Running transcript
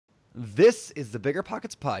This is the Bigger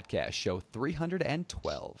Pockets Podcast, show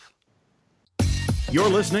 312. You're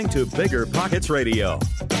listening to Bigger Pockets Radio,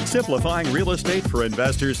 simplifying real estate for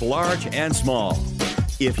investors large and small.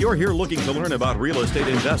 If you're here looking to learn about real estate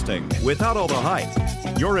investing without all the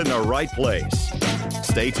hype, you're in the right place.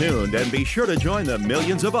 Stay tuned and be sure to join the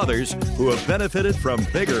millions of others who have benefited from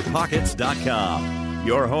BiggerPockets.com,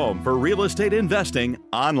 your home for real estate investing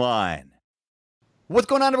online. What's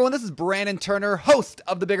going on, everyone? This is Brandon Turner, host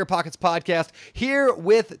of the Bigger Pockets Podcast, here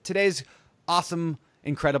with today's awesome,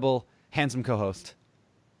 incredible, handsome co-host,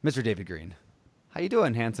 Mr. David Green. How you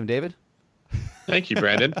doing, handsome David? Thank you,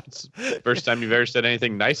 Brandon. It's the first time you've ever said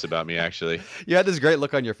anything nice about me, actually. You had this great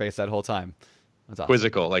look on your face that whole time. That's awesome.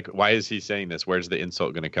 Quizzical. Like, why is he saying this? Where's the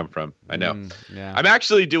insult going to come from? I know. Yeah. I'm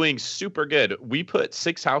actually doing super good. We put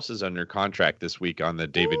 6 houses under contract this week on the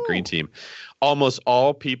David Green team. Almost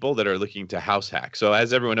all people that are looking to house hack. So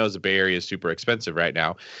as everyone knows, the Bay Area is super expensive right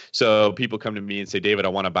now. So people come to me and say, David, I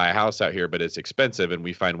want to buy a house out here, but it's expensive. And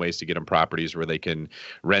we find ways to get them properties where they can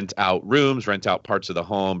rent out rooms, rent out parts of the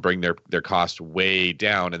home, bring their cost way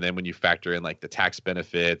down. And then when you factor in like the tax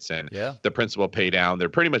benefits and the principal pay down, they're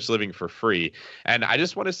pretty much living for free. And I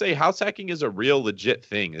just want to say house hacking is a real legit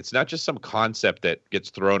thing. It's not just some concept that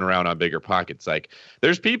gets thrown around on Bigger Pockets. Like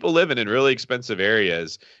there's people living in really expensive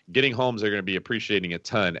areas, getting homes they're going to be appreciating a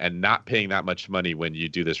ton and not paying that much money when you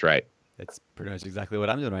do this right. It's pretty much exactly what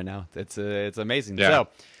I'm doing right now. It's amazing. Yeah. So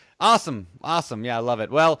awesome. Yeah, I love it.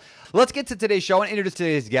 Well, let's get to today's show and introduce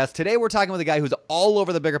today's guest. Today we're talking with a guy who's all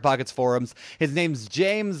over the Bigger Pockets forums. His name's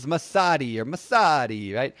James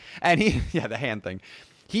Masotti, right? And the hand thing.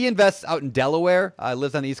 He invests out in Delaware,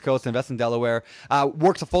 lives on the East Coast, invests in Delaware,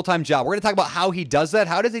 works a full-time job. We're going to talk about how he does that.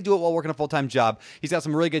 How does he do it while working a full-time job? He's got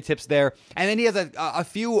some really good tips there. And then he has a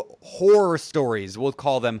few horror stories, we'll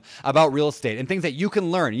call them, about real estate and things that you can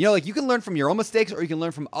learn. You know, like you can learn from your own mistakes or you can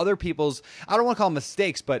learn from other people's, I don't want to call them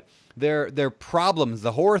mistakes, but their problems,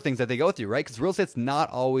 the horror things that they go through, right? Because real estate's not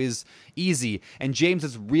always easy. And James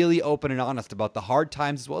is really open and honest about the hard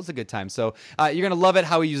times as well as the good times. So you're going to love it,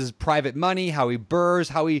 how he uses private money, how he burrs,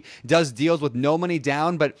 how he does deals with no money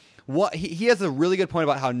down. But what he has a really good point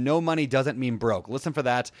about how no money doesn't mean broke. Listen for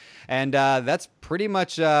that. And that's pretty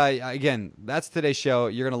much, again, that's today's show.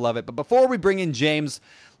 You're going to love it. But before we bring in James,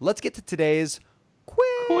 let's get to today's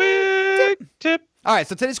quick tip. All right,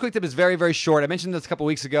 so today's quick tip is very, very short. I mentioned this a couple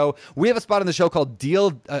weeks ago. We have a spot on the show called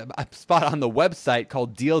a spot on the website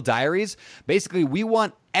called Deal Diaries. Basically, we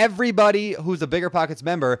want everybody who's a Bigger Pockets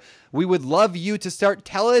member, we would love you to start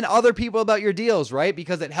telling other people about your deals, right?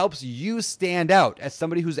 Because it helps you stand out as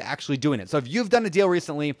somebody who's actually doing it. So if you've done a deal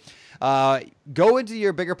recently, go into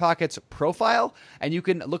your Bigger Pockets profile and you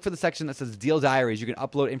can look for the section that says Deal Diaries. You can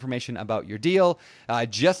upload information about your deal,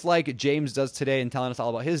 just like James does today and telling us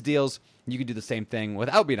all about his deals. You can do the same thing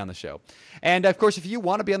without being on the show. And of course, if you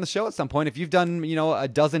want to be on the show at some point, if you've done, a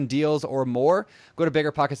dozen deals or more, go to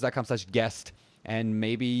biggerpockets.com/guest and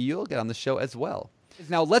maybe you'll get on the show as well.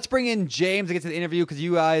 Now, let's bring in James to get to the interview because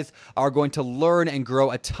you guys are going to learn and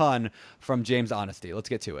grow a ton from James' honesty. Let's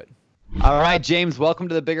get to it. All right, James, welcome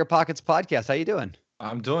to the Bigger Pockets Podcast. How you doing?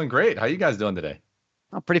 I'm doing great. How you guys doing today?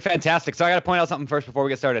 Oh, pretty fantastic. So I got to point out something first before we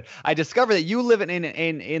get started. I discovered that you live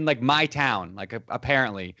in like my town, like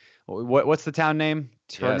apparently. What's the town name?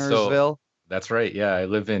 Turnersville? That's right. Yeah, I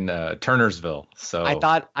live in Turnersville. So I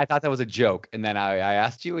thought that was a joke, and then I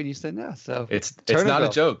asked you, and you said no. So it's not a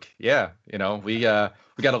joke. Yeah, we got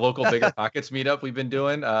a local Bigger Pockets meetup we've been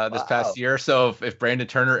doing this past year. So if Brandon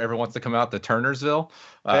Turner ever wants to come out to Turnersville,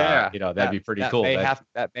 that'd be pretty cool.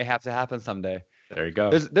 That may have to happen someday. There you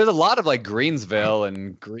go. There's a lot of like Greensville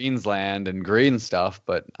and Greensland and Green stuff,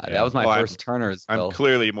 but that was my first Turnersville. I'm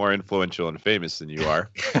clearly more influential and famous than you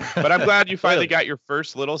are, but I'm glad you finally got your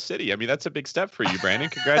first little city. I mean, that's a big step for you, Brandon.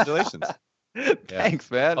 Congratulations.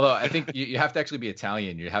 Thanks, man. Although I think you have to actually be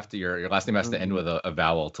Italian. You have to your last name has to end with a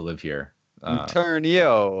vowel to live here.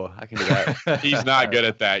 Turnio. I can do that. He's not good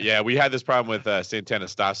at that. Yeah, we had this problem with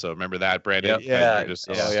Sant'Anastasia. Remember that, Brandon? Yep.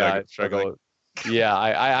 Yeah. Struggling. Yeah,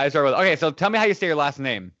 I struggle with. Okay, so tell me how you say your last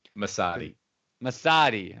name. Masotti.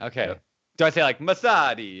 Okay. Yep. Do I say like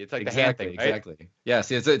Masotti? It's like the hand thing, right? Exactly. Yeah.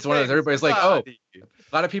 See, it's one of those. Everybody's like, oh,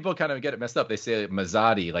 a lot of people kind of get it messed up. They say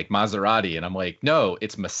Masotti, like Maserati, and I'm like, no,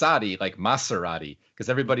 it's Masotti, like Maserati, because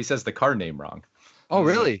everybody says the car name wrong. Oh,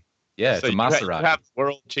 really? Yeah, it's a Maserati. You have the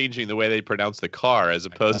world changing the way they pronounce the car as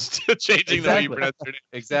opposed to changing the way you pronounce your name.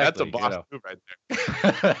 Exactly. That's a boss move right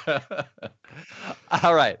there.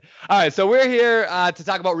 All right. So we're here to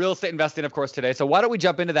talk about real estate investing, of course, today. So why don't we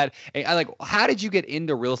jump into that? How did you get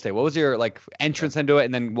into real estate? What was your entrance into it?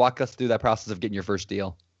 And then walk us through that process of getting your first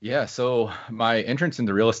deal. Yeah, so my entrance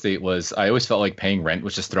into real estate was I always felt like paying rent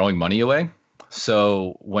was just throwing money away.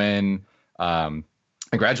 So when I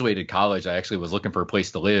graduated college, I actually was looking for a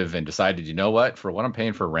place to live and decided, you know what, for what I'm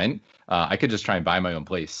paying for rent, I could just try and buy my own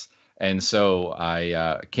place. And so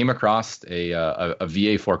I came across a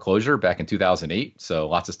VA foreclosure back in 2008. So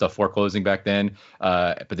lots of stuff foreclosing back then.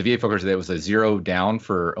 But the VA foreclosure, that was a zero down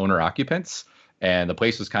for owner occupants. And the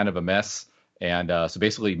place was kind of a mess. And so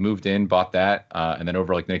basically moved in, bought that, and then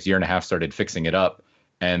over like the next year and a half started fixing it up.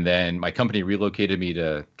 And then my company relocated me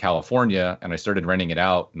to California and I started renting it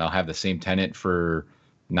out. And I'll have the same tenant for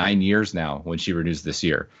 9 years now when she renews this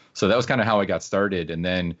year. So that was kind of how I got started. And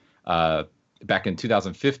then back in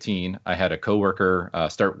 2015, I had a coworker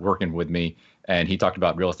start working with me and he talked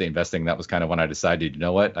about real estate investing. That was kind of when I decided, you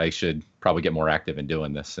know what, I should probably get more active in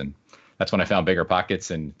doing this. And that's when I found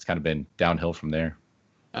BiggerPockets and it's kind of been downhill from there.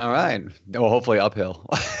 All right. Well, hopefully uphill.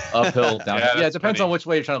 Uphill, downhill. Yeah, it depends funny. on which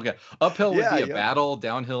way you're trying to look at it. Uphill would be a battle.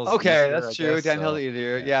 Downhill is okay, easier, that's I true. guess, Downhill so.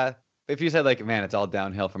 easier. Yeah. If you said like, man, it's all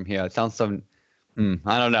downhill from here, it sounds so.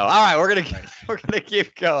 I don't know. All right, we're gonna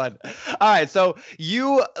keep going. All right, so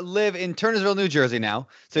you live in Turnersville, New Jersey now.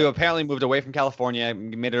 So you apparently moved away from California,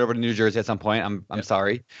 made it over to New Jersey at some point. I'm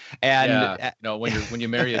sorry. And Yeah, you know, when you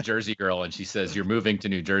marry a Jersey girl and she says you're moving to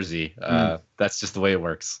New Jersey, that's just the way it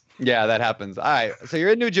works. yeah, that happens. All right, so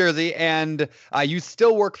you're in New Jersey, and you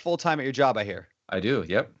still work full time at your job, I hear. I do.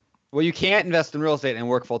 Yep. Well, you can't invest in real estate and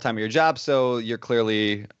work full time at your job, so you're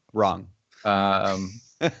clearly wrong.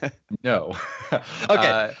 No.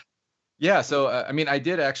 Okay. Yeah. So, I mean, I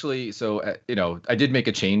did actually. So, I did make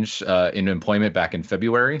a change in employment back in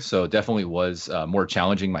February. So, definitely was more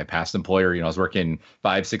challenging. My past employer, I was working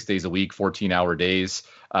 5-6 days a week, 14-hour days,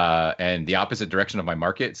 and the opposite direction of my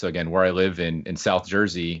market. So, again, where I live in South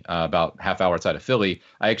Jersey, about half hour outside of Philly,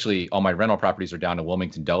 all my rental properties are down in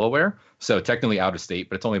Wilmington, Delaware. So, technically out of state,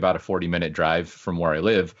 but it's only about a 40-minute drive from where I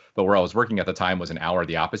live. But where I was working at the time was an hour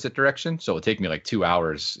the opposite direction. So, it would take me like 2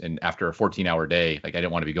 hours. And after a 14-hour day, like I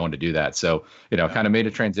didn't want to be going to do that. So, kind of made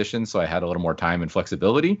a transition. So I had a little more time and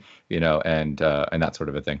flexibility, and that sort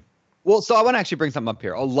of a thing. Well, so I want to actually bring something up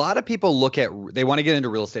here. A lot of people they want to get into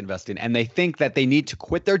real estate investing and they think that they need to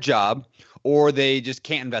quit their job or they just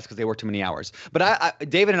can't invest because they work too many hours. But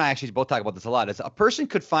David and I actually both talk about this a lot. Is a person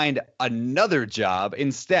could find another job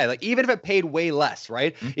instead, like even if it paid way less,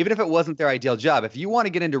 right? Mm-hmm. Even if it wasn't their ideal job. If you want to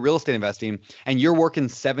get into real estate investing and you're working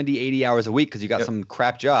 70, 80 hours a week because you got some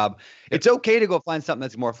crap job, it's okay to go find something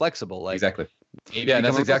that's more flexible. Like exactly. Yeah, and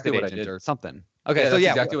that's exactly what I did. Or something. Okay, that's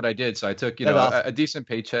exactly what I did. So I took, awesome. a decent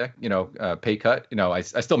paycheck, pay cut. I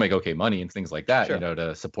still make okay money and things like that, sure.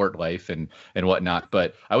 To support life and whatnot.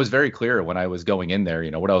 But I was very clear when I was going in there,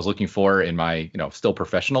 what I was looking for in my, still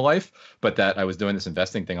professional life, but that I was doing this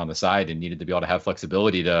investing thing on the side and needed to be able to have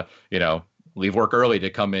flexibility to, leave work early to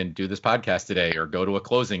come and do this podcast today or go to a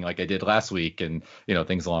closing like I did last week and,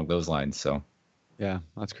 things along those lines. So. Yeah,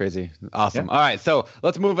 that's crazy. Awesome. Yeah. All right, so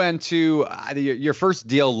let's move into your first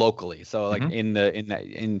deal locally. So, like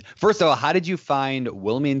first of all, how did you find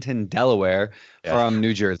Wilmington, Delaware from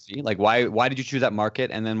New Jersey? Like, why did you choose that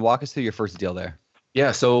market? And then walk us through your first deal there.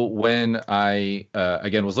 Yeah. So when I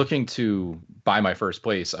again was looking to buy my first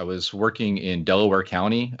place, I was working in Delaware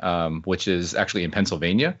County, which is actually in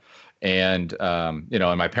Pennsylvania. And,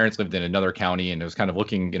 and my parents lived in another county and I was kind of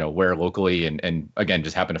looking, where locally and again,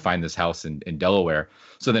 just happened to find this house in Delaware.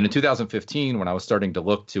 So then in 2015, when I was starting to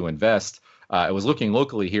look to invest, I was looking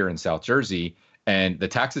locally here in South Jersey and the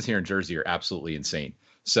taxes here in Jersey are absolutely insane.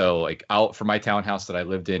 So like out for my townhouse that I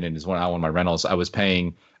lived in and is one of my rentals, I was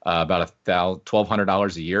paying about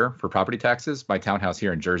 $1,200 a year for property taxes. My townhouse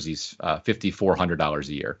here in Jersey's $5,400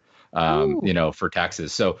 a year. For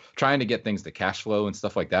taxes. So trying to get things to cash flow and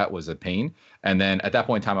stuff like that was a pain. And then at that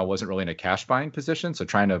point in time, I wasn't really in a cash buying position. So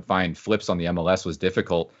trying to find flips on the MLS was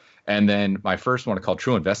difficult. And then my first one called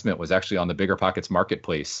True Investment was actually on the BiggerPockets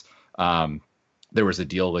marketplace. There was a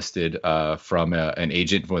deal listed from an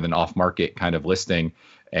agent with an off market kind of listing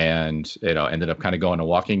and, ended up kind of going and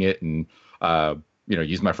walking it and,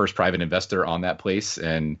 used my first private investor on that place.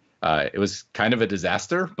 And it was kind of a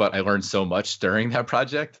disaster, but I learned so much during that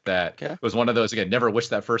project that it was one of those, again, never wish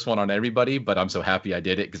that first one on everybody, but I'm so happy I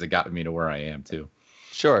did it because it got me to where I am too.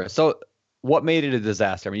 Sure. So what made it a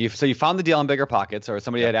disaster? I mean, you found the deal on BiggerPockets or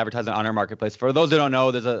somebody had advertised it on our marketplace. For those who don't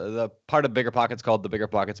know, there's the part of BiggerPockets called the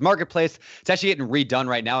BiggerPockets marketplace. It's actually getting redone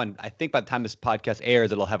right now. And I think by the time this podcast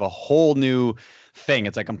airs, it'll have a whole new thing.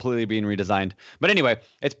 It's like completely being redesigned. But anyway,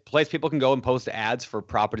 it's a place people can go and post ads for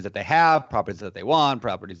properties that they have, properties that they want,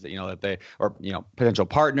 properties that, that they, or, potential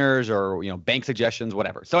partners or, bank suggestions,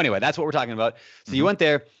 whatever. So anyway, that's what we're talking about. So you went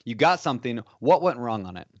there, you got something. What went wrong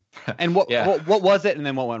on it? And what, Yeah. what was it, and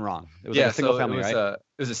then what went wrong? It was like a single family, right?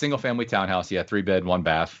 It was a single family townhouse. Yeah, 3 bed, 1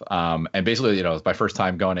 bath. And basically, it was my first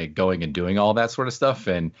time going and doing all that sort of stuff.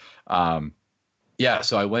 And yeah,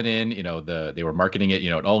 so I went in. They were marketing it.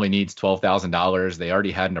 It only needs $12,000. They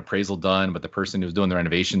already had an appraisal done, but the person who was doing the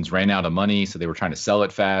renovations ran out of money, so they were trying to sell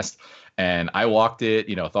it fast. And I walked it,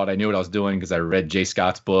 thought I knew what I was doing because I read Jay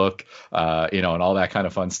Scott's book, and all that kind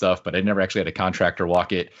of fun stuff. But I never actually had a contractor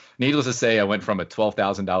walk it. Needless to say, I went from a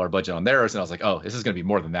 $12,000 budget on theirs, and I was like, oh, this is going to be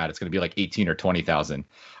more than that. It's going to be like 18 or 20,000.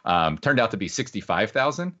 Turned out to be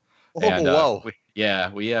 65,000. Oh, And whoa.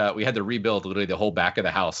 we had to rebuild literally the whole back of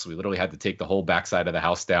the house. We literally had to take the whole back side of the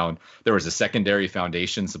house down. There was a secondary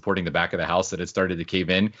foundation supporting the back of the house that had started to cave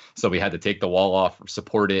in. So we had to take the wall off,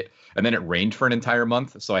 support it. And then it rained for an entire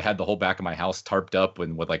month. So I had the whole back of my house tarped up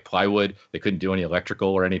with like plywood. They couldn't do any electrical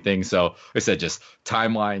or anything. So like I said, just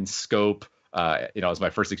timeline, scope. It was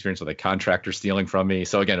my first experience with a contractor stealing from me.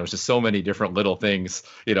 So again, it was just so many different little things,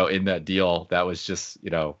 in that deal. That was just,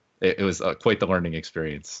 it was quite the learning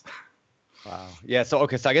experience. Wow. Yeah. So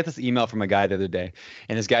I get this email from a guy the other day,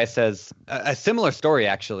 and this guy says a similar story,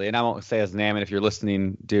 actually. And I won't say his name. And if you're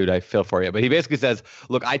listening, dude, I feel for you. But he basically says,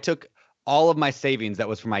 look, I took all of my savings that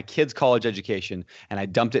was for my kids' college education, and I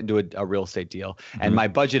dumped it into a real estate deal. Mm-hmm. And my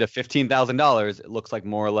budget of $15,000, it looks like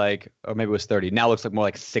more like, or maybe it was 30. Now it looks like more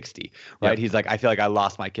like 60, right? Yep. He's like, I feel like I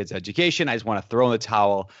lost my kids' education. I just want to throw in the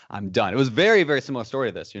towel. I'm done. It was very, very similar story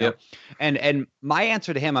to this, Yep. And my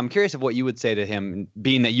answer to him, I'm curious of what you would say to him,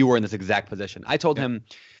 being that you were in this exact position. I told him,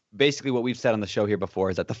 basically what we've said on the show here before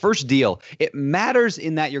is that the first deal, it matters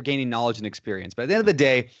in that you're gaining knowledge and experience. But at the end of the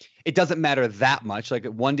day, it doesn't matter that much. Like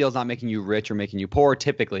one deal is not making you rich or making you poor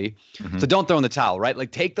typically. Mm-hmm. So don't throw in the towel, right?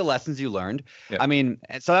 Like take the lessons you learned. Yep. I mean,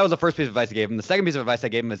 so that was the first piece of advice I gave him. The second piece of advice I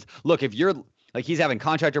gave him is, look, if you're like, he's having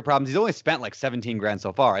contractor problems. He's only spent like 17 grand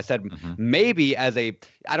so far. I said, maybe as I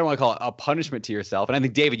don't want to call it a punishment to yourself. And I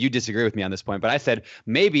think, David, you disagree with me on this point, but I said,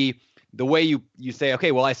 maybe the way you say,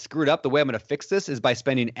 okay, well, I screwed up. The way I'm going to fix this is by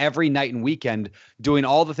spending every night and weekend doing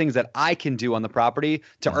all the things that I can do on the property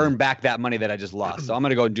to earn back that money that I just lost. So I'm going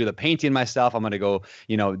to go do the painting myself. I'm going to go,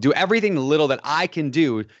 do everything little that I can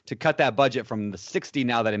do to cut that budget from the 60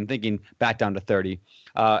 now that I'm thinking back down to 30.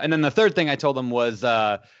 And then the third thing I told them was,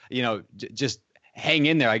 just hang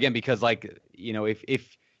in there again, because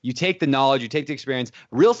if you take the knowledge, you take the experience,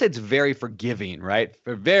 real estate's very forgiving, right?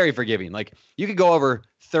 Very forgiving. Like you could go over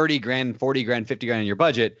 30 grand, 40 grand, 50 grand in your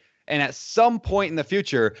budget. And at some point in the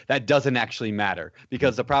future, that doesn't actually matter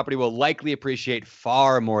because the property will likely appreciate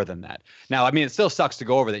far more than that. Now, I mean, it still sucks to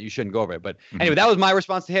go over that. You shouldn't go over it. But anyway, that was my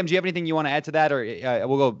response to him. Do you have anything you want to add to that? Or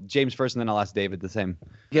we'll go James first, and then I'll ask David the same.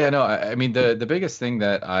 Yeah, no, I mean, the biggest thing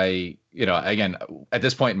that again, at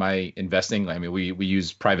this point in my investing, I mean, we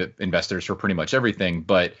use private investors for pretty much everything,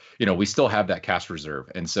 but, we still have that cash reserve.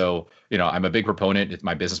 And so, I'm a big proponent.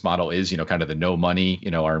 My business model is, kind of the no money,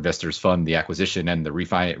 our investors fund the acquisition and the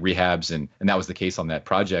rehabs. And that was the case on that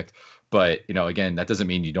project. But, again, that doesn't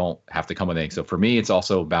mean you don't have to come with anything. So for me, it's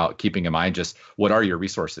also about keeping in mind just what are your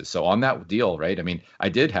resources. So on that deal, right, I mean, I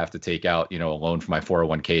did have to take out, a loan for my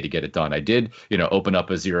 401k to get it done. I did, open up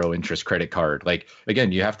a 0 interest credit card. Like,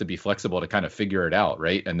 again, you have to be flexible to kind of figure it out,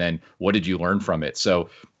 right? And then what did you learn from it? So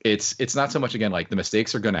it's not so much, again, like the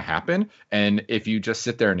mistakes are going to happen. And if you just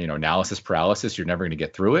sit there and, analysis paralysis, you're never going to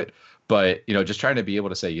get through it. But, just trying to be able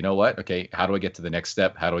to say, you know what, okay, how do I get to the next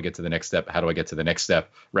step? How do I get to the next step? How do I get to the next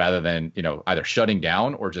step? Rather than, either shutting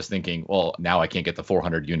down or just thinking, well, now I can't get the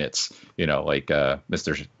 400 units, like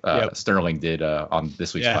Mr. Sterling did on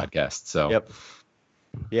this week's podcast. So,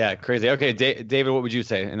 Yeah, crazy. Okay, David, what would you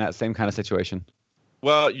say in that same kind of situation?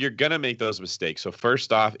 Well, you're going to make those mistakes. So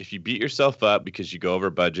first off, if you beat yourself up because you go over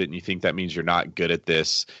budget and you think that means you're not good at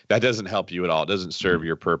this, that doesn't help you at all. It doesn't serve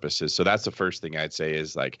your purposes. So that's the first thing I'd say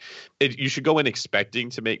is you should go in expecting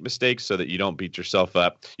to make mistakes so that you don't beat yourself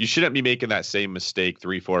up. You shouldn't be making that same mistake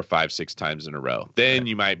 3, 4, 5, 6 times in a row. Then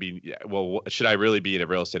you might be, well, should I really be a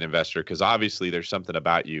real estate investor? Because obviously there's something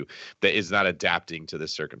about you that is not adapting to the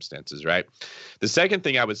circumstances, right? The second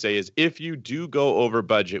thing I would say is if you do go over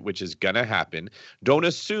budget, which is going to happen, don't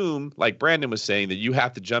assume, like Brandon was saying, that you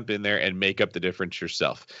have to jump in there and make up the difference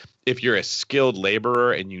yourself. If you're a skilled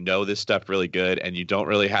laborer and you know this stuff really good and you don't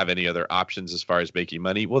really have any other options as far as making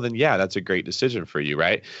money, well, then, yeah, that's a great decision for you,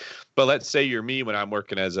 right? But let's say you're me when I'm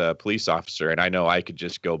working as a police officer and I know I could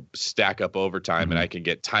just go stack up overtime and I can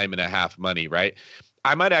get time and a half money, right?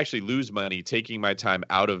 I might actually lose money taking my time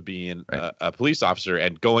out of being Right. a police officer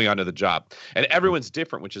and going onto the job. And everyone's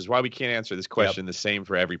different, which is why we can't answer this question the same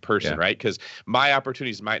for every person, Yeah. right? Because my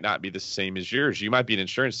opportunities might not be the same as yours. You might be an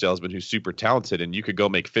insurance salesman who's super talented and you could go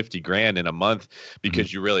make 50 grand in a month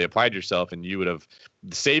because you really applied yourself, and you would have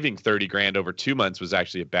saving 30 grand over 2 months was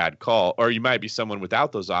actually a bad call. Or you might be someone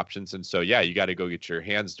without those options. And so, yeah, you got to go get your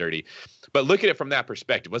hands dirty. But look at it from that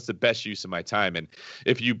perspective. What's the best use of my time? And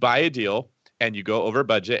if you buy a deal and you go over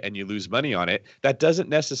budget and you lose money on it, that doesn't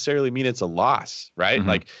necessarily mean it's a loss, right?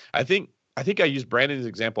 Like I think I use Brandon's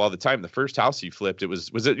example all the time. The first house you flipped,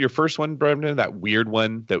 was it your first one, Brandon? That weird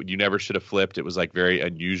one that you never should have flipped. It was like very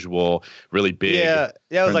unusual, really big. Yeah,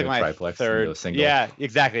 it was like my triplex third. single. Yeah,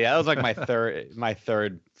 exactly. That was like my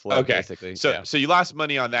third flip, Okay. basically. So you lost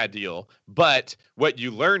money on that deal, but what you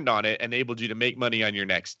learned on it enabled you to make money on your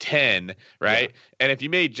next 10, right? And if you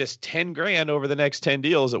made just 10 grand over the next 10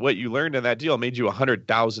 deals, at what you learned in that deal made you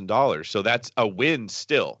 $100,000. So that's a win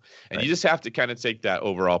still. And you just have to kind of take that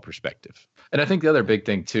overall perspective. And I think the other big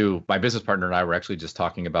thing too, my business partner and I were actually just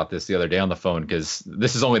talking about this the other day on the phone, because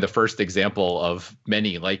this is only the first example of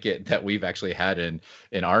many like it that we've actually had in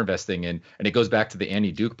our investing. And it goes back to the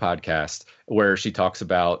Annie Duke podcast, where she talks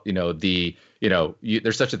about,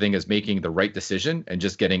 there's such a thing as making the right decision and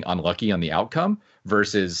just getting unlucky on the outcome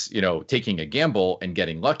versus, taking a gamble and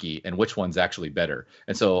getting lucky, and which one's actually better.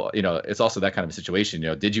 And so, it's also that kind of a situation.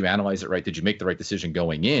 Did you analyze it right? Did you make the right decision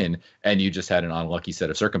going in, and you just had an unlucky set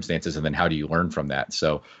of circumstances? And then how do you learn from that?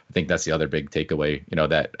 So I think that's the other big takeaway,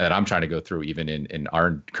 that I'm trying to go through even in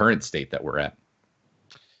our current state that we're at.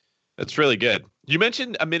 That's really good. You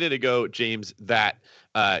mentioned a minute ago, James, that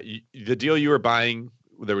the deal you were buying,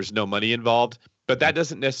 there was no money involved, but that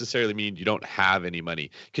doesn't necessarily mean you don't have any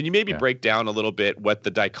money. Can you maybe break down a little bit what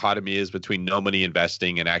the dichotomy is between no money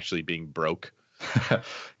investing and actually being broke?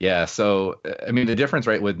 Yeah. So, I mean, the difference,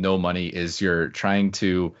 right, with no money is you're trying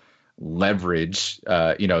to leverage,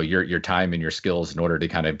 your time and your skills in order to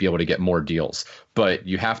kind of be able to get more deals. But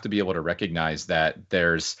you have to be able to recognize that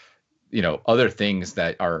there's, other things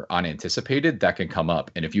that are unanticipated that can come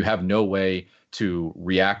up. And if you have no way to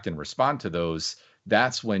react and respond to those,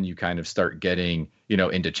 that's when you kind of start getting,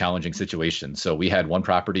 into challenging situations. So we had one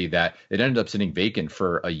property that it ended up sitting vacant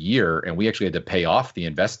for a year, and we actually had to pay off the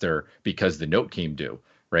investor because the note came due.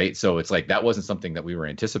 Right. So it's like that wasn't something that we were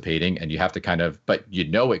anticipating, and you have to but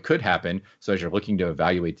it could happen. So as you're looking to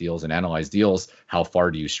evaluate deals and analyze deals, how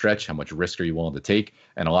far do you stretch? How much risk are you willing to take?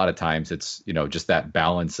 And a lot of times it's, just that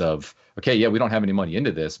balance of, okay, yeah, we don't have any money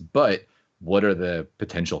into this, but what are the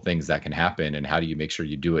potential things that can happen, and how do you make sure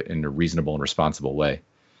you do it in a reasonable and responsible way?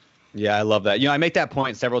 Yeah, I love that. I make that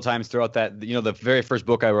point several times throughout that. The very first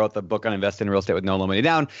book I wrote, the book on investing in real estate with no low money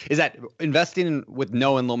down, is that investing with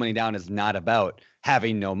no and low money down is not about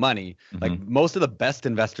having no money. Like most of the best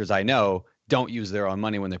investors I know don't use their own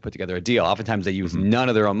money when they put together a deal. Oftentimes they use none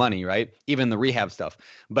of their own money, right? Even the rehab stuff.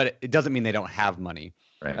 But it doesn't mean they don't have money.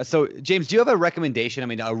 Right. So, James, do you have a recommendation?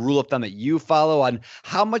 A rule of thumb that you follow on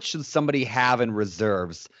how much should somebody have in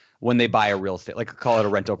reserves when they buy a real estate, like call it a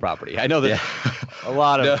rental property? I know there's a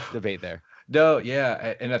lot of debate there. No,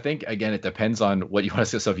 yeah. And I think, again, it depends on what you want to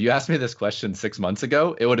say. So if you asked me this question 6 months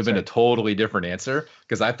ago, it would have been a totally different answer,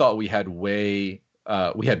 because I thought we had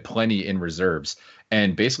plenty in reserves.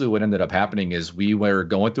 And basically what ended up happening is we were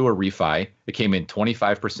going through a refi. It came in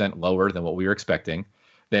 25% lower than what we were expecting.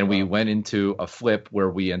 Then we went into a flip where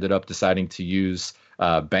we ended up deciding to use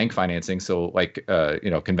bank financing. So like,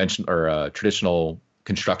 convention or traditional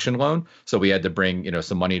construction loan. So we had to bring,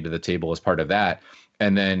 some money to the table as part of that.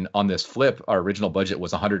 And then on this flip, our original budget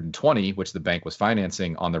was 120, which the bank was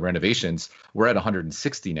financing on the renovations. We're at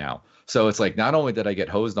 160 now. So it's like, not only did I get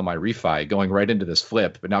hosed on my refi going right into this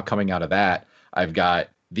flip, but now coming out of that, I've got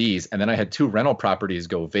these. And then I had 2 rental properties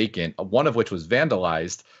go vacant, one of which was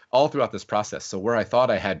vandalized all throughout this process. So where I thought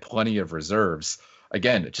I had plenty of reserves,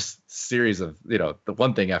 again, just series of, the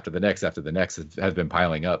one thing after the next has been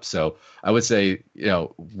piling up. So I would say,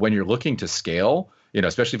 when you're looking to scale,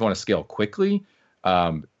 especially if you want to scale quickly,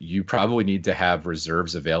 you probably need to have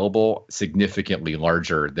reserves available significantly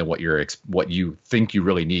larger than what you think you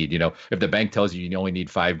really need. If the bank tells you only need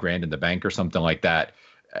 $5,000 in the bank or something like that,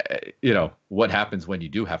 what happens when you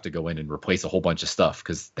do have to go in and replace a whole bunch of stuff?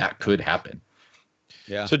 Because that could happen.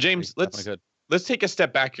 Yeah. So James, let's take a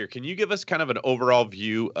step back here. Can you give us kind of an overall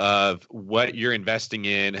view of what you're investing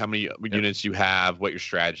in, how many units you have, what your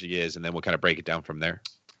strategy is, and then we'll kind of break it down from there?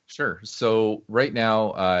 Sure. So right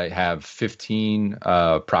now I have 15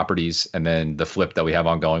 properties, and then the flip that we have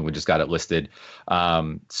ongoing, we just got it listed.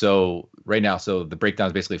 So right now, the breakdown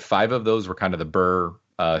is basically 5 of those were kind of the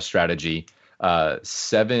BRRRR strategy.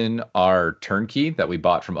 7 are turnkey that we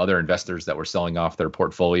bought from other investors that were selling off their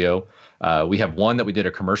portfolio. We have 1 that we did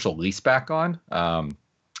a commercial leaseback on.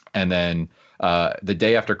 And then the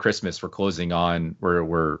day after Christmas,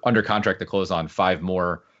 we're under contract to close on 5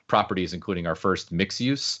 more properties, including our first mixed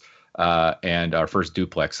use and our first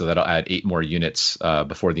duplex. So that'll add 8 more units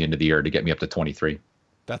before the end of the year to get me up to 23.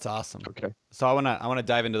 That's awesome. Okay. So I wanna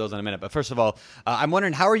dive into those in a minute. But first of all, I'm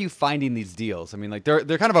wondering, how are you finding these deals? I mean, like they're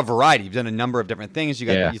kind of a variety. You've done a number of different things. You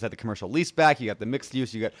said the commercial leaseback, you got the mixed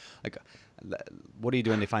use, you got like, what are you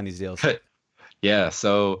doing to find these deals? Yeah.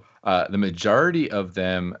 So the majority of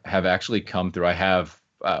them have actually come through. I have,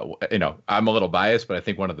 I'm a little biased, but I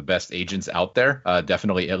think one of the best agents out there,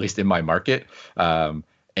 definitely, at least in my market.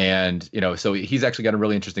 And, so he's actually got a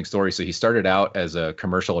really interesting story. So he started out as a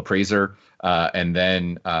commercial appraiser and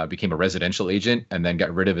then became a residential agent and then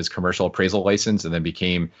got rid of his commercial appraisal license and then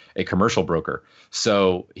became a commercial broker.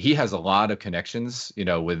 So he has a lot of connections,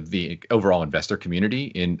 with the overall investor community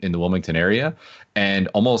in the Wilmington area. And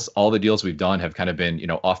almost all the deals we've done have kind of been,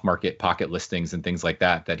 off market pocket listings and things like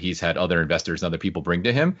that he's had other investors and other people bring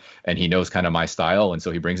to him. And he knows kind of my style. And so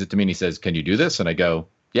he brings it to me and he says, "Can you do this?" And I go,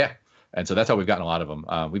 "Yeah." And so that's how we've gotten a lot of them.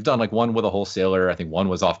 We've done like 1 with a wholesaler. I think 1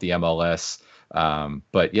 was off the MLS.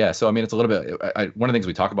 But yeah, so I mean, it's a little bit. One of the things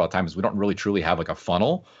we talk about all the time is we don't really truly have like a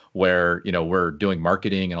funnel where we're doing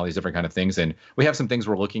marketing and all these different kind of things. And we have some things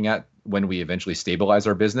we're looking at when we eventually stabilize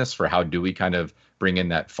our business for how do we kind of bring in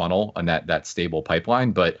that funnel and that stable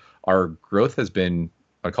pipeline. But our growth has been,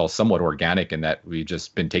 I call, somewhat organic in that we've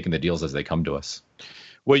just been taking the deals as they come to us.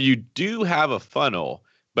 Well, you do have a funnel,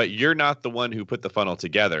 but you're not the one who put the funnel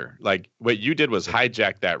together. Like what you did was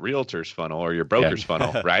hijack that realtor's funnel or your broker's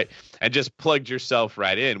funnel, right? And just plugged yourself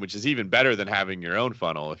right in, which is even better than having your own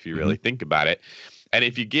funnel if you really think about it. And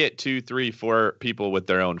if you get 2, 3, 4 people with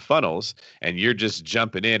their own funnels and you're just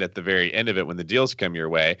jumping in at the very end of it when the deals come your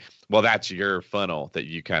way, well, that's your funnel that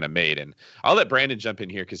you kind of made. And I'll let Brandon jump in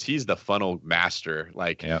here because he's the funnel master.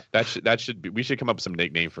 Like that should be, we should come up with some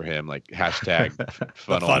nickname for him, like hashtag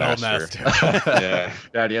funnel master. Yeah.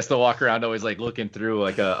 Yeah. He has to walk around always like looking through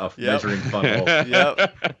like a measuring funnel.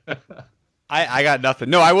 I got nothing.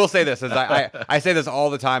 No, I will say this, as I say this all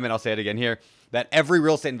the time, and I'll say it again here, that every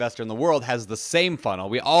real estate investor in the world has the same funnel.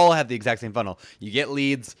 We all have the exact same funnel. You get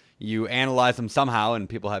leads, you analyze them somehow, and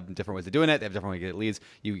people have different ways of doing it. They have different ways to get leads.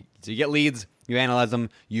 So you get leads, you analyze them,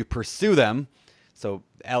 you pursue them. So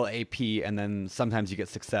LAP, and then sometimes you get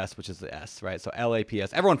success, which is the S, right? So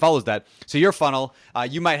LAPS. Everyone follows that. So your funnel,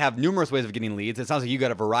 you might have numerous ways of getting leads. It sounds like you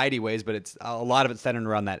got a variety of ways, but it's a lot of it's centered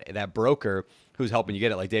around that broker who's helping you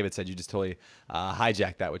get it. Like David said, you just totally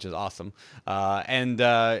hijacked that, which is awesome. And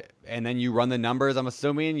then you run the numbers, I'm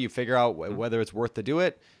assuming. You figure out whether it's worth to do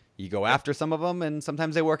it. You go after some of them, and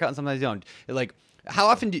sometimes they work out and sometimes they don't. Like, how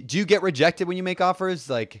often do you get rejected when you make offers?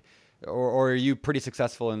 Like, or are you pretty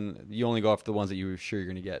successful and you only go after the ones that you're sure you're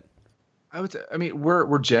going to get? I mean,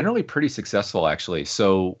 we're generally pretty successful, actually.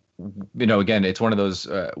 So, again, it's one of those,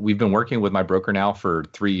 we've been working with my broker now for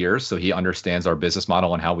 3 years. So he understands our business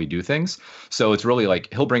model and how we do things. So it's really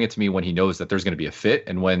like, he'll bring it to me when he knows that there's going to be a fit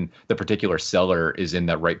and when the particular seller is in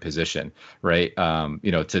that right position, right?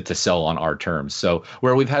 To sell on our terms. So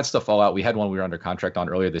where we've had stuff fall out, we had one we were under contract on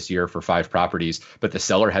earlier this year for 5 properties, but the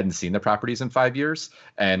seller hadn't seen the properties in 5 years.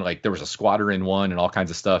 And like, there was a squatter in one and all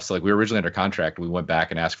kinds of stuff. So like, we were originally under contract. We went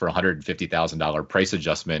back and asked for $150,000 price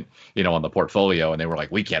adjustment, on the portfolio. And they were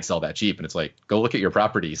like, "We can't sell that cheap." And it's like, go look at your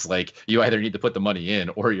properties. Like, you either need to put the money in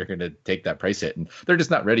or you're going to take that price hit, and they're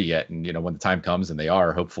just not ready yet. And when the time comes and they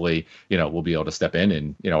are, hopefully we'll be able to step in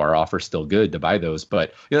and our offer's still good to buy those.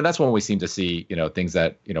 But that's when we seem to see things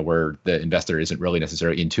that where the investor isn't really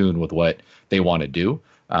necessarily in tune with what they want to do,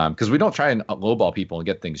 because we don't try and lowball people and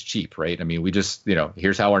get things cheap, right? I mean, we just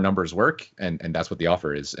here's how our numbers work, and that's what the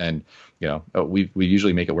offer is, and we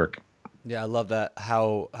usually make it work. Yeah, I love that,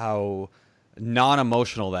 how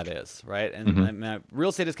non-emotional that is, right? And I mean, real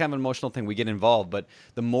estate is kind of an emotional thing. We get involved, but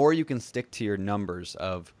the more you can stick to your numbers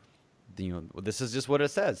of, this is just what it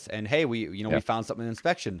says, and hey, we found something in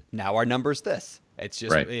inspection. Now our number's this. It's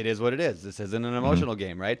just It is what it is. This isn't an emotional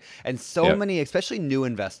game, right? And so many, especially new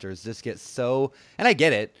investors, just get so, and I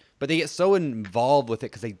get it, but they get so involved with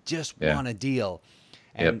it because they just want a deal,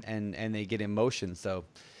 and they get emotion. So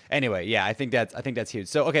anyway, yeah, I think that's huge.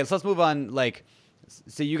 So okay, so let's move on. Like,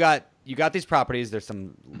 so you got these properties. There's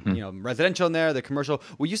some residential in there, the commercial.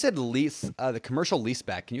 Well, you said the commercial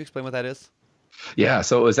leaseback. Can you explain what that is? Yeah,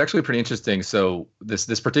 so it was actually pretty interesting. So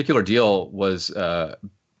this particular deal was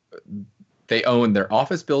they own their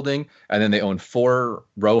office building, and then they own 4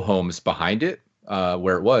 row homes behind it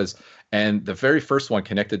where it was. And the very first one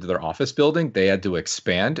connected to their office building, they had to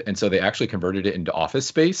expand. And so they actually converted it into office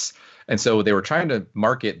space. And so they were trying to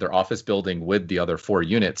market their office building with the other 4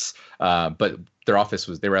 units, but their office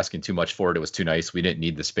they were asking too much for it. It was too nice. We didn't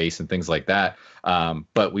need the space and things like that.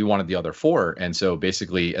 But we wanted the other 4. And so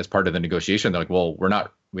basically, as part of the negotiation, they're like, well,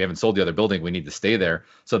 we haven't sold the other building. We need to stay there.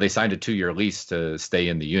 So they signed a 2-year lease to stay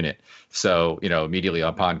in the unit. So, immediately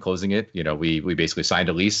upon closing it, we basically signed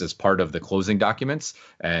a lease as part of the closing documents.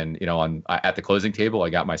 And, at the closing table, I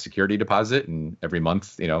got my security deposit, and every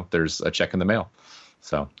month, there's a check in the mail.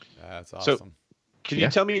 So that's awesome. So can you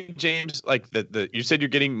tell me, James, like you said you're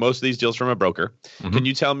getting most of these deals from a broker. Mm-hmm. Can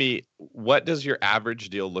you tell me, what does your average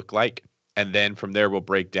deal look like? And then from there, we'll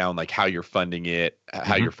break down like how you're funding it,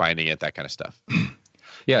 how you're finding it, that kind of stuff.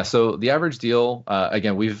 Yeah. So the average deal,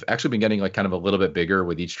 again, we've actually been getting like kind of a little bit bigger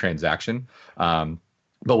with each transaction.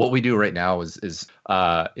 But what we do right now is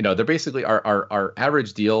they're basically our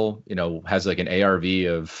average deal, has like an ARV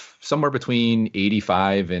of somewhere between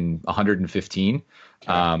 85 and 115.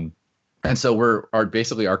 Okay. And so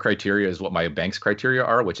our criteria is what my bank's criteria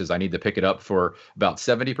are, which is I need to pick it up for about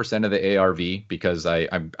 70% of the ARV, because I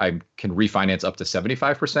can refinance up to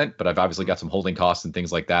 75%, but I've obviously got some holding costs and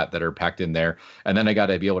things like that are packed in there. And then I got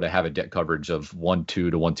to be able to have a debt coverage of 1.2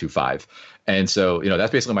 to 1.25. And so,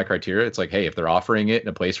 that's basically my criteria. It's like, hey, if they're offering it in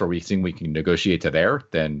a place where we think we can negotiate to there,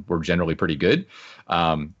 then we're generally pretty good.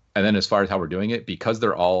 And then as far as how we're doing it, because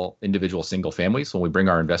they're all individual single families, when we bring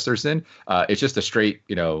our investors in, it's just a straight,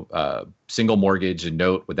 single mortgage and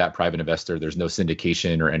note with that private investor. There's no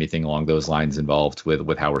syndication or anything along those lines involved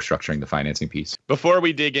with how we're structuring the financing piece. Before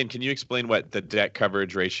we dig in, can you explain what the debt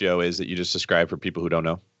coverage ratio is that you just described for people who don't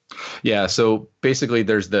know? Yeah. So basically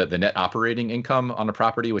there's the net operating income on the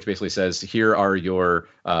property, which basically says, here are your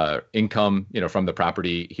income, from the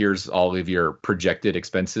property. Here's all of your projected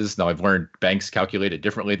expenses. Now, I've learned banks calculate it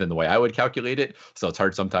differently than the way I would calculate it. So it's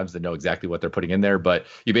hard sometimes to know exactly what they're putting in there, but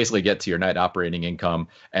you basically get to your net operating income.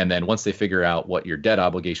 And then once they figure out what your debt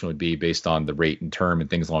obligation would be based on the rate and term and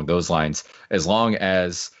things along those lines, as long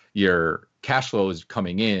as your cash flow is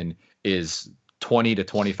coming in is 20 to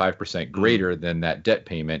 25% greater than that debt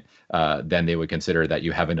payment, then they would consider that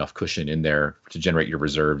you have enough cushion in there to generate your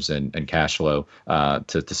reserves and cash flow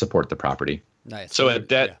to support the property. Nice. So a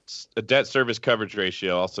debt service coverage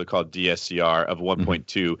ratio, also called DSCR, of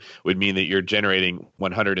 1.2 would mean that you're generating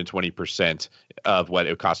 120% of what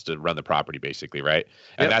it costs to run the property, basically, right?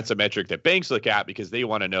 And that's a metric that banks look at because they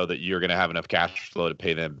want to know that you're going to have enough cash flow to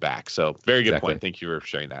pay them back. So very good point. Thank you for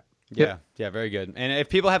sharing that. Yeah, very good. And if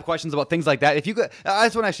people have questions about things like that, if you could, I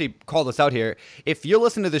just want to actually call this out here. If you're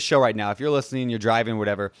listening to this show right now, if you're listening, you're driving,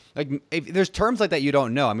 whatever, like if there's terms like that you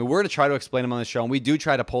don't know. I mean, we're going to try to explain them on the show, and we do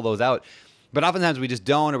try to pull those out. But oftentimes we just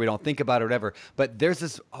don't, or we don't think about it or whatever. But there's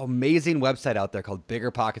this amazing website out there called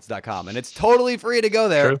BiggerPockets.com. And it's totally free to go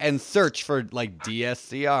there and search for like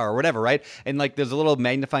DSCR or whatever, right? And like there's a little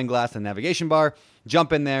magnifying glass and navigation bar.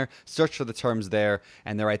 Jump in there, search for the terms there,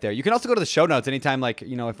 and they're right there. You can also go to the show notes anytime, like,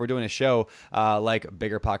 if we're doing a show, like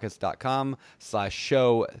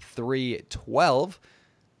BiggerPockets.com/show 312.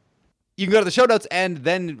 You can go to the show notes, and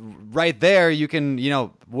then right there you can,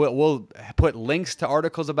 we'll put links to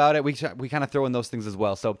articles about it. We kind of throw in those things as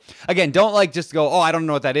well. So again, don't like just go, I don't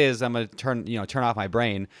know what that is, I'm gonna turn off my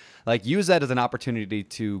brain. Like, use that as an opportunity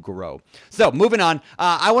to grow. So moving on,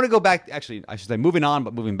 I want to go back. Actually, I should say moving on,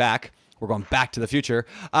 but moving back. We're going back to the future.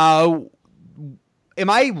 Am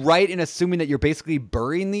I right in assuming that you're basically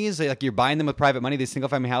burying these? Like, you're buying them with private money, these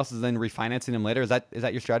single-family houses, and then refinancing them later? Is that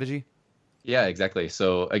your strategy? Yeah, exactly.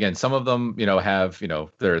 So again, some of them, have,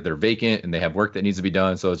 they're vacant and they have work that needs to be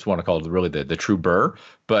done. So it's what I call really the true burr.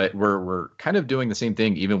 But we're kind of doing the same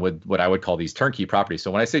thing even with what I would call these turnkey properties.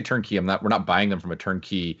 So when I say turnkey, we're not buying them from a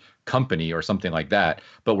turnkey company or something like that,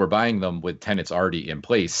 but we're buying them with tenants already in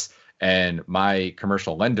place. And my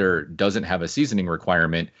commercial lender doesn't have a seasoning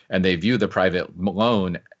requirement, and they view the private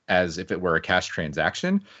loan as if it were a cash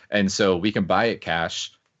transaction. And so we can buy it cash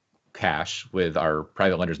with our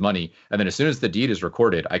private lender's money. And then as soon as the deed is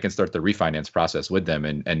recorded, I can start the refinance process with them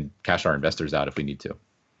and cash our investors out if we need to.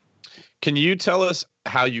 Can you tell us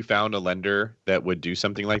how you found a lender that would do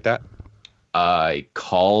something like that? I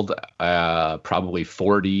called probably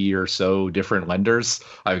 40 or so different lenders.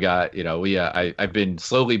 I've got, I've been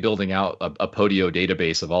slowly building out a Podio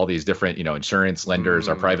database of all these different, insurance lenders,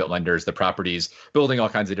 our private lenders, the properties, building all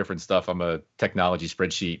kinds of different stuff. I'm a technology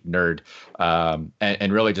spreadsheet nerd,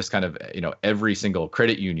 and really just kind of, every single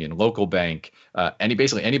credit union, local bank,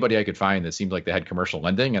 basically anybody I could find that seemed like they had commercial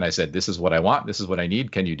lending. And I said, this is what I want. This is what I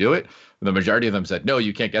need. Can you do it? And the majority of them said, no,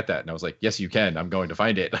 you can't get that. And I was like, yes, you can. I'm going to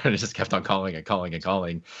find it. And I just kept on calling calling and calling and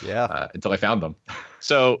calling. Yeah. Until I found them.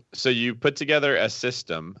 So you put together a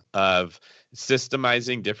system of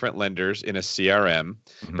systemizing different lenders in a CRM.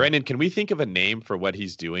 Brandon, can we think of a name for what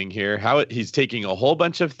he's doing here? He's taking a whole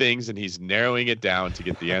bunch of things and he's narrowing it down to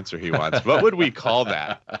get the answer he wants. What would we call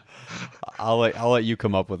that? I'll let you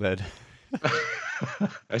come up with it.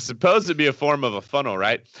 I suppose it'd be a form of a funnel,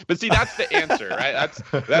 right? But see, that's the answer, right?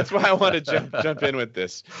 That's why I want to jump in with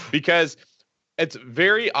this, because it's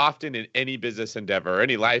very often in any business endeavor or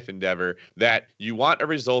any life endeavor that you want a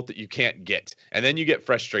result that you can't get. And then you get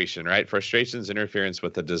frustration, right? Frustration is interference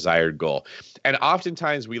with the desired goal. And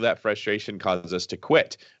oftentimes we let frustration cause us to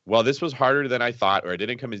quit. Well, this was harder than I thought, or it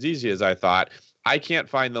didn't come as easy as I thought. I can't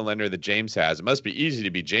find the lender that James has. It must be easy to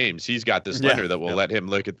be James. He's got this lender that will let him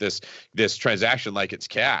look at this transaction like it's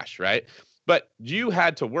cash, right? But you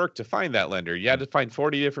had to work to find that lender. You had to find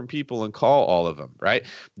 40 different people and call all of them, right?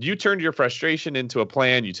 You turned your frustration into a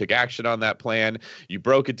plan. You took action on that plan. You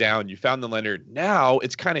broke it down. You found the lender. Now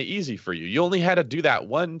it's kind of easy for you. You only had to do that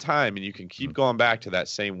one time, and you can keep going back to that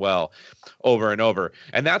same well over and over.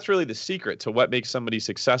 And that's really the secret to what makes somebody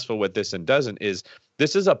successful with this and doesn't is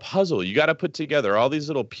this is a puzzle. You got to put together all these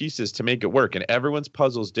little pieces to make it work. And everyone's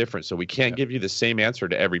puzzle is different. So we can't give you the same answer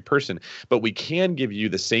to every person, but we can give you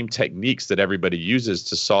the same techniques that everybody uses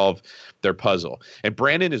to solve their puzzle. And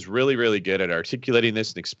Brandon is really, really good at articulating this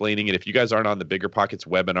and explaining it. If you guys aren't on the BiggerPockets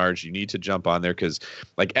webinars, you need to jump on there because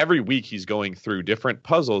like every week he's going through different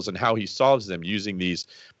puzzles and how he solves them using these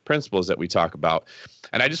principles that we talk about.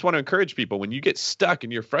 And I just want to encourage people, when you get stuck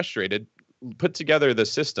and you're frustrated, put together the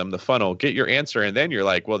system, the funnel, get your answer, and then you're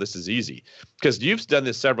like, well, this is easy. Because you've done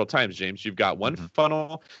this several times, James. You've got one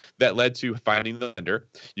funnel that led to finding the lender.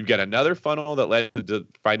 You've got another funnel that led to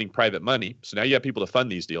finding private money. So now you have people to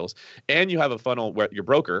fund these deals. And you have a funnel where your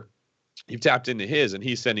broker, you've tapped into his, and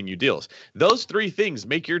he's sending you deals. Those three things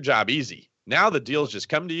make your job easy. Now the deals just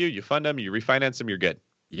come to you, you fund them, you refinance them, you're good.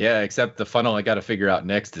 Yeah, except the funnel I got to figure out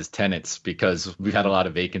next is tenants because we've had a lot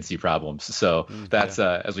of vacancy problems. So that's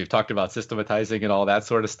as we've talked about systematizing and all that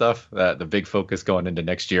sort of stuff. The big focus going into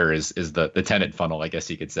next year is the tenant funnel, I guess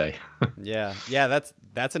you could say. Yeah,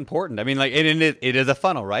 that's important. I mean, like it is a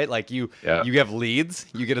funnel, right? Like you have leads,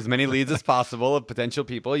 you get as many leads as possible of potential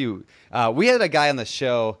people. We had a guy on the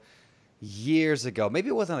show years ago. Maybe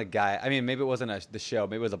it wasn't a guy. I mean, maybe it wasn't the show.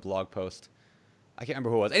 Maybe it was a blog post. I can't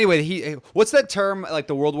remember who it was. Anyway, what's that term, like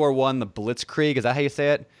the World War I, the Blitzkrieg? Is that how you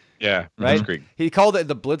say it? Yeah, right? Blitzkrieg. He called it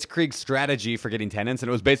the Blitzkrieg strategy for getting tenants, and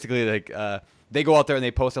it was basically like they go out there and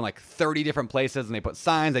they post in like 30 different places, and they put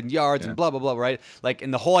signs and yards and blah, blah, blah, right? Like,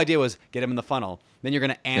 and the whole idea was get them in the funnel. Then you're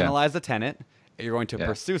going to analyze the tenant. You're going to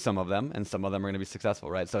pursue some of them, and some of them are going to be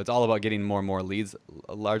successful, right? So it's all about getting more and more leads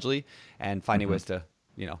largely and finding ways to,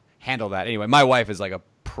 handle that. Anyway, my wife is like a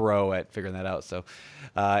pro at figuring that out. So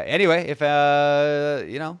anyway, if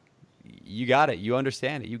you got it, you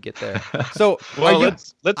understand it, you get there. So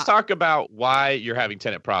let's talk about why you're having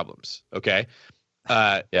tenant problems. Okay.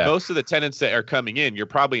 Most of the tenants that are coming in, you're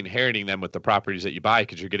probably inheriting them with the properties that you buy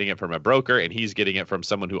because you're getting it from a broker and he's getting it from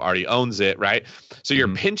someone who already owns it, right? So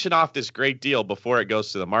you're pinching off this great deal before it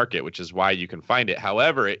goes to the market, which is why you can find it.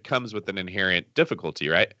 However, it comes with an inherent difficulty,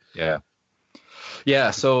 right?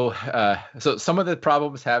 Yeah. So some of the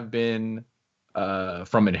problems have been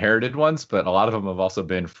from inherited ones, but a lot of them have also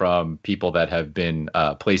been from people that have been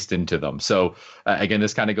placed into them. So again,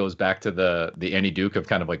 this kind of goes back to the Annie Duke of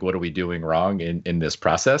kind of like, what are we doing wrong in this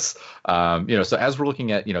process? So as we're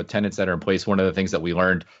looking at, tenants that are in place, one of the things that we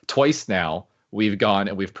learned twice now, we've gone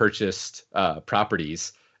and we've purchased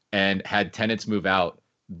properties and had tenants move out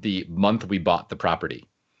the month we bought the property.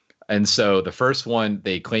 And so the first one,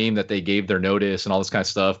 they claim that they gave their notice and all this kind of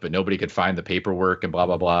stuff, but nobody could find the paperwork and blah,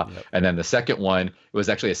 blah, blah. Yep. And then the second one, it was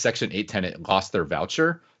actually a Section 8 tenant lost their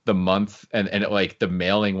voucher the month. And the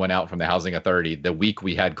mailing went out from the housing authority the week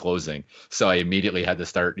we had closing. So I immediately had to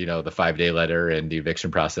start, the 5-day letter and the eviction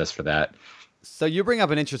process for that. So you bring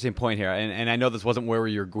up an interesting point here, and I know this wasn't where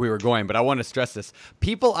we were going, but I want to stress this.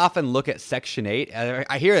 People often look at Section 8.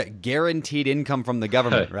 I hear it, guaranteed income from the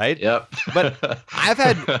government, right? Yep. But I've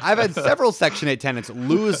had several Section 8 tenants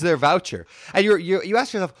lose their voucher, and you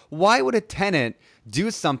ask yourself, why would a tenant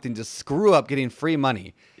do something to screw up getting free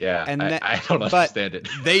money? Yeah, and I don't understand it.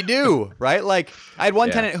 They do, right? Like I had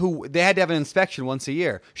one tenant who they had to have an inspection once a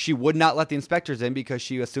year. She would not let the inspectors in because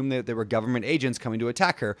she assumed that there were government agents coming to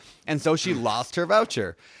attack her, and so she lost her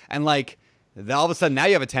voucher. And like all of a sudden now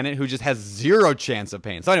you have a tenant who just has zero chance of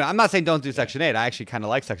paying. So anyway, I'm not saying don't do Section 8. I actually kind of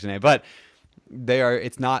like Section 8, but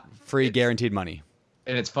it's not free guaranteed money.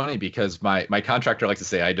 and it's funny because my contractor likes to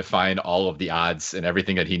say I define all of the odds and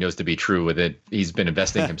everything that he knows to be true with it. He's been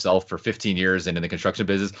investing himself for 15 years and in the construction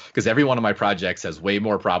business, because every one of my projects has way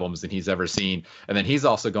more problems than he's ever seen. And then he's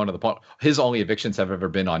also going to the point, his only evictions have ever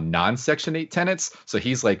been on non-Section 8 tenants. So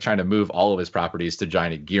he's like trying to move all of his properties to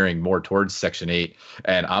giant gearing more towards Section 8.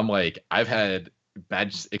 And I'm like, I've had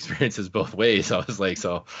bad experiences both ways. I was like,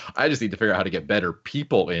 so I just need to figure out how to get better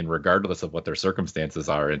people in regardless of what their circumstances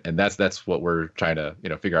are. And that's what we're trying to,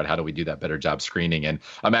 figure out. How do we do that better job screening? And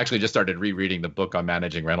I'm actually just started rereading the book on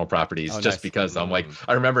managing rental properties just because I'm like,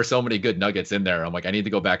 I remember so many good nuggets in there. I'm like, I need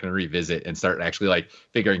to go back and revisit and start actually like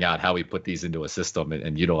figuring out how we put these into a system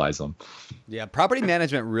and utilize them. Yeah. Property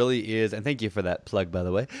management really is, and thank you for that plug, by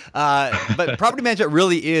the way. But property management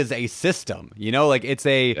really is a system, like it's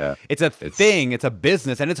a thing. It's a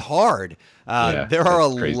business, and it's hard. There are a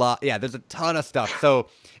lot. Yeah, there's a ton of stuff. So,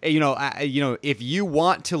 if you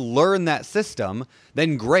want to learn that system,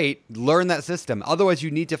 then great, learn that system. Otherwise, you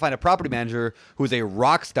need to find a property manager who's a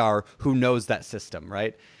rock star who knows that system,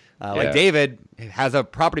 right? Like David has a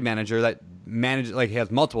property manager that manages, like he has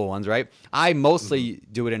multiple ones, right? I mostly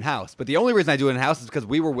do it in house, but the only reason I do it in house is because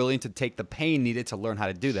we were willing to take the pain needed to learn how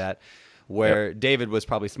to do that. Where David was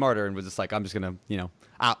probably smarter and was just like, I'm just gonna,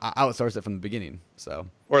 outsource it from the beginning. So,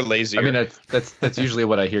 or lazier. I mean, that's usually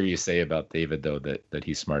what I hear you say about David, though, that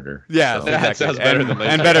he's smarter. Yeah, so. That sounds better than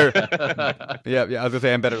lazy. And better. yeah. I was gonna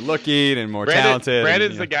say I'm better looking and more talented.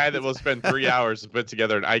 Brandon's the guy that will spend 3 hours to put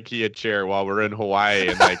together an IKEA chair while we're in Hawaii,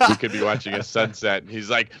 and like we could be watching a sunset. And he's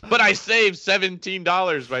like, "But I saved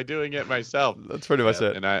 $17 by doing it myself." That's pretty much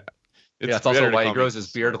it. And it's also why he grows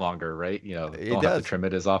his beard longer, right? Don't have to trim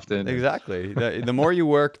it as often. Exactly. The more you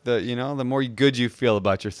work, the more good you feel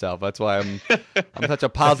about yourself. That's why I'm such a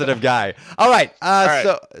positive guy. All right.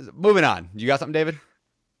 So moving on. You got something, David?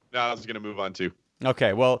 No, I was gonna move on too.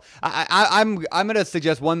 Okay. Well, I'm gonna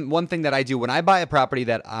suggest one thing that I do when I buy a property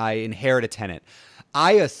that I inherit a tenant.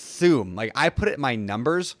 I assume, like, I put it in my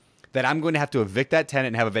numbers that I'm going to have to evict that tenant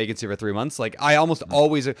and have a vacancy for 3 months. Like, I almost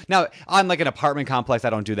always, now on like an apartment complex, I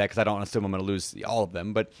don't do that because I don't assume I'm going to lose all of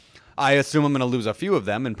them, but I assume I'm going to lose a few of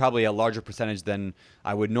them and probably a larger percentage than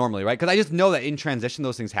I would normally, right? Because I just know that in transition,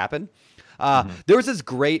 those things happen. There was this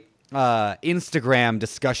great Instagram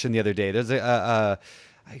discussion the other day. There's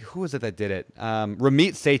who was it that did it?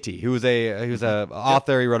 Ramit Sethi, who was a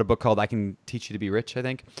author. He wrote a book called "I Can Teach You to Be Rich," I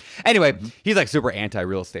think. Anyway, he's like super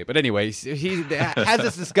anti-real estate, but anyway, he has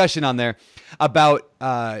this discussion on there about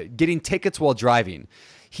getting tickets while driving.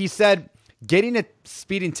 He said getting a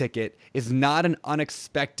speeding ticket is not an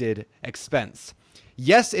unexpected expense.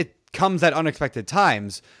 Yes, it comes at unexpected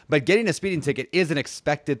times, but getting a speeding ticket is an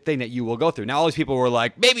expected thing that you will go through. Now, all these people were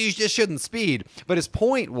like, maybe you just shouldn't speed, but his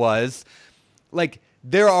point was like,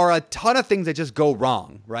 there are a ton of things that just go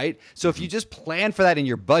wrong, right? So if you just plan for that in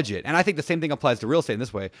your budget, and I think the same thing applies to real estate in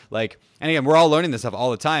this way. Like, and again, we're all learning this stuff all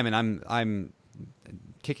the time, and I'm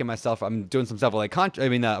kicking myself. I'm doing some stuff like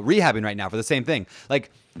rehabbing right now for the same thing. Like,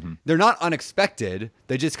 they're not unexpected;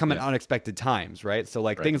 they just come at unexpected times, right? So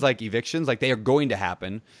like things like evictions, like they are going to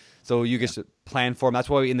happen. So you just plan for them. That's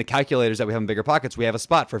why in the calculators that we have in BiggerPockets, we have a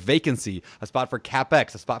spot for vacancy, a spot for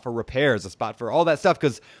CapEx, a spot for repairs, a spot for all that stuff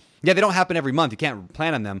because. Yeah, they don't happen every month. You can't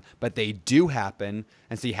plan on them, but they do happen,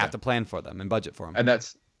 and so you have to plan for them and budget for them. And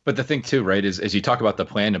but the thing too, right, is you talk about the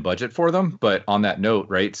plan and budget for them, but on that note,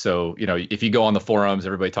 right, so, if you go on the forums,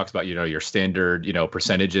 everybody talks about, your standard,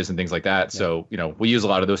 percentages and things like that. Yeah. So, we use a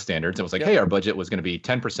lot of those standards. It was like, hey, our budget was going to be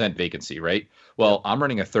 10% vacancy, right? Well, I'm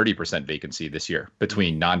running a 30% vacancy this year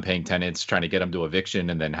between non-paying tenants, trying to get them to eviction,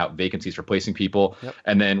 and then how vacancies replacing people. Yep.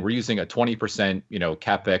 And then we're using a 20%,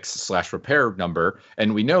 CapEx/repair number.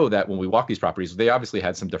 And we know that when we walk these properties, they obviously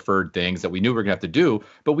had some deferred things that we knew we were going to have to do,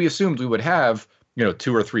 but we assumed we would have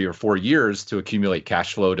 2 or 3 or 4 years to accumulate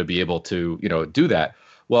cash flow to be able to, do that.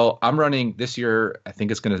 Well, I'm running this year, I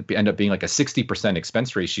think it's going to end up being like a 60%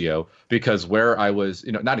 expense ratio because where I was,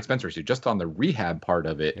 not expense ratio, just on the rehab part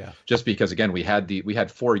of it, just because, again, we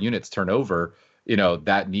had 4 units turn over,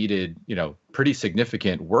 that needed, pretty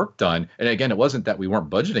significant work done. And again, it wasn't that we weren't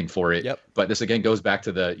budgeting for it, but this again goes back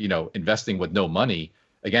to the, investing with no money.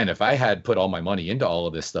 Again, if I had put all my money into all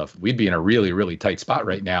of this stuff, we'd be in a really, really tight spot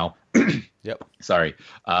right now. Sorry.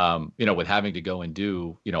 With having to go and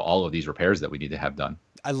do, all of these repairs that we need to have done.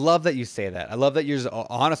 I love that you say that. I love that you're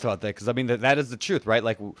honest about that because, I mean, that is the truth, right?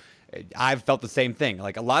 Like, I've felt the same thing.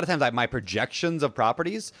 Like, a lot of times my projections of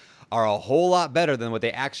properties are a whole lot better than what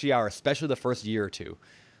they actually are, especially the first year or two.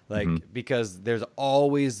 Like, because there's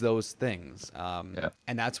always those things. And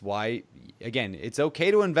that's why, again, it's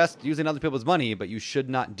okay to invest using other people's money, but you should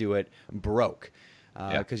not do it broke.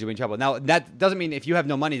 because you'll be in trouble. Now, that doesn't mean if you have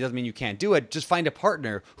no money, it doesn't mean you can't do it. Just find a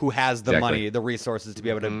partner who has the money, the resources to be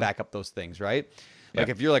able to back up those things, right? Like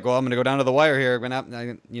if you're like, well, I'm going to go down to the wire here.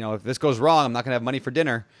 If this goes wrong, I'm not going to have money for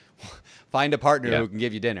dinner. Find a partner who can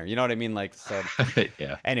give you dinner. You know what I mean? Like, so.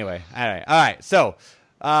 Anyway, all right. So,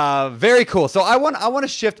 very cool. So I want to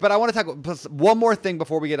shift, but I want to talk one more thing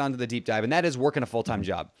before we get on to the deep dive, and that is working a full-time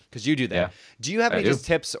job, because you do that. Yeah. Do you have any just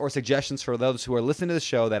tips or suggestions for those who are listening to the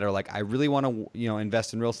show that are like, I really want to,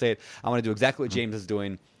 invest in real estate. I want to do exactly what James is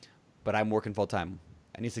doing, but I'm working full-time.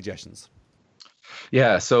 Any suggestions?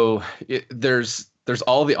 Yeah. So there's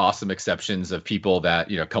all the awesome exceptions of people that,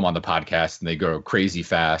 come on the podcast and they go crazy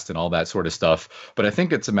fast and all that sort of stuff. But I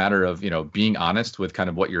think it's a matter of, being honest with kind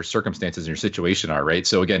of what your circumstances and your situation are, right?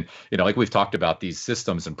 So again, like we've talked about these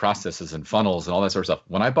systems and processes and funnels and all that sort of stuff.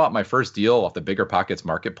 When I bought my first deal off the BiggerPockets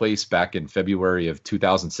marketplace back in February of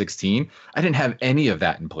 2016, I didn't have any of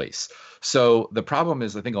that in place. So the problem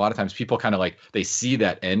is, I think a lot of times people kind of like, they see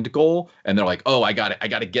that end goal and they're like, oh, I got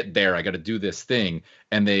to get there. I got to do this thing.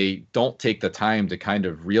 And they don't take the time to kind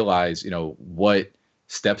of realize, what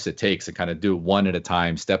steps it takes and kind of do it one at a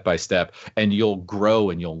time, step by step, and you'll grow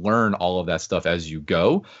and you'll learn all of that stuff as you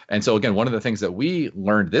go. And so again, one of the things that we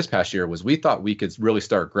learned this past year was we thought we could really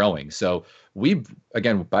start growing. So by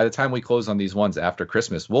the time we close on these ones after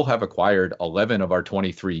Christmas, we'll have acquired 11 of our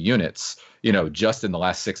 23 units, just in the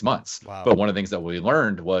last 6 months. Wow. But one of the things that we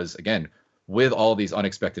learned was, again, with all these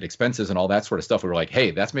unexpected expenses and all that sort of stuff, we were like,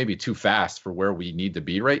 hey, that's maybe too fast for where we need to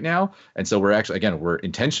be right now. And so we're actually, again, we're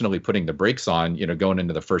intentionally putting the brakes on, going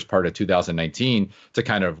into the first part of 2019 to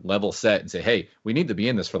kind of level set and say, hey, we need to be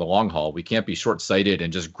in this for the long haul. We can't be short-sighted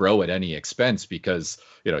and just grow at any expense, because,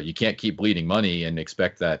 you can't keep bleeding money and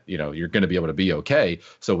expect that, you're going to be able to be okay.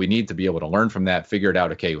 So we need to be able to learn from that, figure it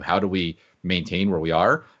out. Okay, how do we maintain where we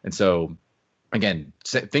are? And so again,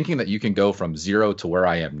 thinking that you can go from zero to where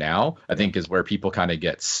I am now, I think is where people kind of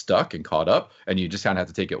get stuck and caught up. And you just kind of have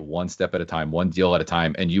to take it one step at a time, one deal at a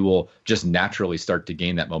time, and you will just naturally start to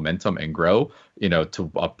gain that momentum and grow,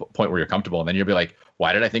 to a point where you're comfortable. And then you'll be like,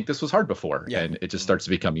 why did I think this was hard before? Yeah. And it just starts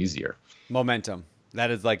to become easier. Momentum. That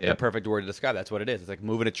is like the perfect word to describe. That's what it is. It's like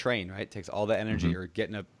moving a train, right? It takes all the energy or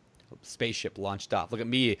getting a spaceship launched off. Look at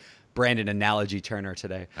me, Brandon analogy turner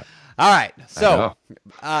today. All right. So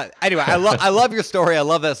anyway, I love your story. I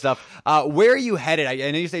love that stuff. Where are you headed?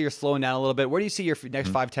 I know you say you're slowing down a little bit. Where do you see your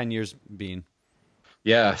next 5-10 years being?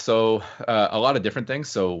 Yeah, so a lot of different things.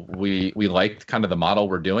 So we liked kind of the model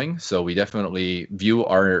we're doing. So we definitely view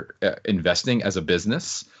our investing as a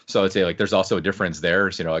business. So I'd say like there's also a difference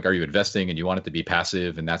there. So, like, are you investing and you want it to be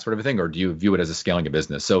passive and that sort of a thing, or do you view it as a scaling a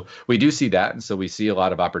business? So we do see that, and so we see a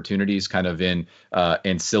lot of opportunities kind of in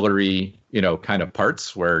ancillary, kind of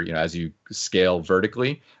parts where, as you scale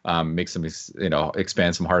vertically, make some,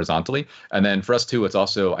 expand some horizontally. And then for us too, it's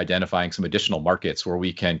also identifying some additional markets where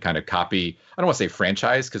we can kind of copy, I don't want to say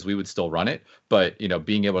franchise because we would still run it, but,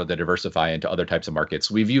 being able to diversify into other types of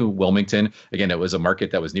markets. We view Wilmington, again, it was a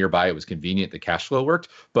market that was nearby. It was convenient. The cash flow worked,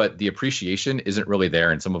 but the appreciation isn't really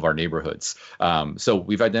there in some of our neighborhoods. So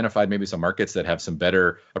we've identified maybe some markets that have some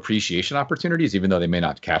better appreciation opportunities, even though they may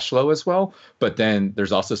not cash flow as well. But then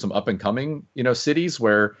there's also some up and coming, cities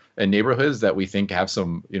where and neighborhoods that we think have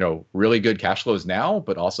some, really good cash flows now,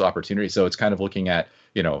 but also opportunities. So it's kind of looking at,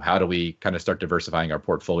 how do we kind of start diversifying our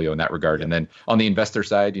portfolio in that regard? And then on the investor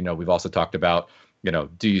side, we've also talked about,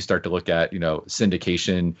 do you start to look at,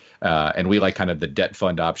 syndication, and we like kind of the debt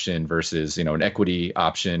fund option versus, an equity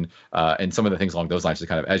option, and some of the things along those lines to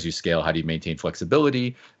kind of, as you scale, how do you maintain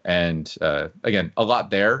flexibility? And again, a lot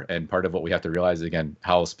there. And part of what we have to realize is, again,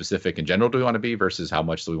 how specific in general do we want to be versus how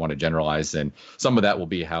much do we want to generalize? And some of that will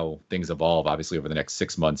be how things evolve, obviously, over the next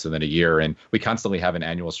 6 months and then a year. And we constantly have an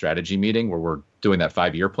annual strategy meeting where we're doing that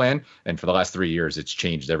 5-year plan. And for the last 3 years, it's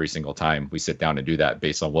changed every single time we sit down and do that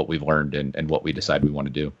based on what we've learned and what we decide we want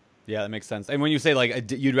to do. Yeah, that makes sense. And when you say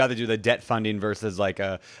like you'd rather do the debt funding versus like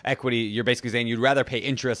equity, you're basically saying you'd rather pay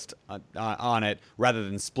interest on it rather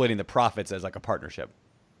than splitting the profits as like a partnership.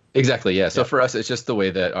 Exactly. Yeah. So for us, it's just the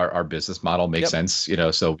way that our business model makes sense,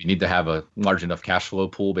 so we need to have a large enough cash flow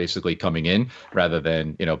pool basically coming in rather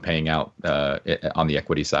than, paying out on the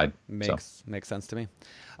equity side. Makes sense to me.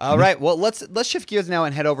 All right. Well, let's shift gears now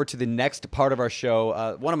and head over to the next part of our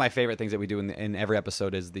show. One of my favorite things that we do in every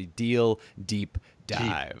episode is the Deal Deep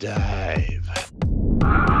Dive. Deep dive.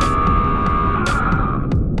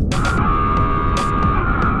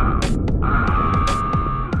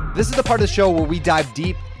 This is the part of the show where we dive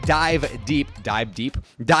deep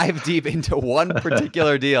into one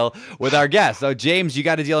particular deal with our guests. So, James, you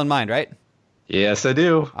got a deal in mind, right? Yes, I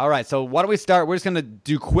do. All right, so why don't we start? We're just going to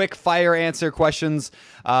do quick fire answer questions.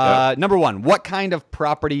 Yep. Number one, what kind of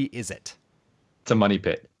property is it? It's a money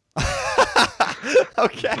pit.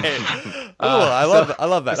 Okay. I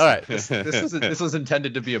love that. All right. This was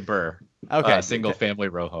intended to be a burr. Okay. Single family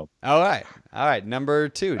row home. All right. Number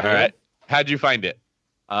two. All right. How'd you find it?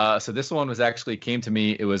 So this one came to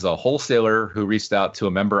me. It was a wholesaler who reached out to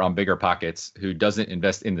a member on BiggerPockets who doesn't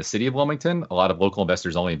invest in the city of Wilmington. A lot of local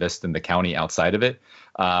investors only invest in the county outside of it.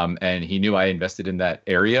 And he knew I invested in that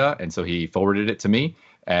area. And so he forwarded it to me.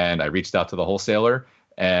 And I reached out to the wholesaler.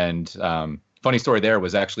 And funny story there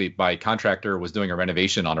was actually my contractor was doing a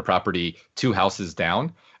renovation on a property 2 houses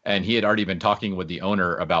down. And he had already been talking with the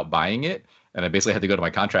owner about buying it. And I basically had to go to my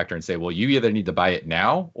contractor and say, well, you either need to buy it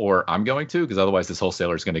now or I'm going to, because otherwise this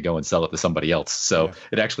wholesaler is going to go and sell it to somebody else. So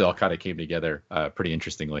It actually all kind of came together pretty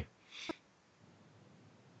interestingly.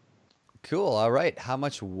 Cool. All right. How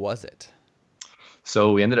much was it?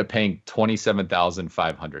 So we ended up paying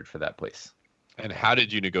 $27,500 for that place. And how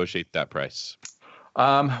did you negotiate that price?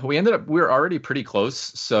 We were already pretty close.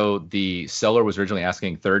 So the seller was originally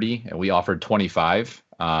asking 30 and we offered 25.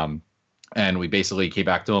 And we basically came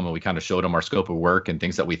back to him and we kind of showed him our scope of work and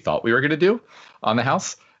things that we thought we were going to do on the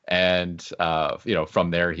house. And,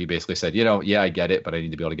 from there, he basically said, yeah, I get it, but I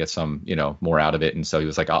need to be able to get some, more out of it. And so he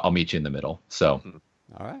was like, I'll meet you in the middle. So.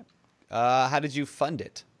 All right. How did you fund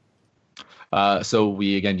it? So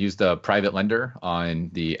we, again, used a private lender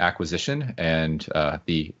on the acquisition and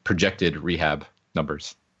the projected rehab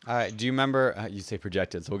numbers. All right. Do you remember? You say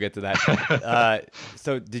projected, so we'll get to that.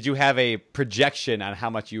 So did you have a projection on how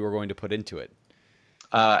much you were going to put into it?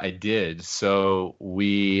 I did. So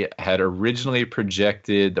we had originally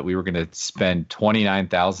projected that we were going to spend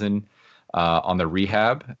 $29,000 on the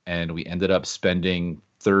rehab, and we ended up spending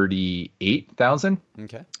 $38,000.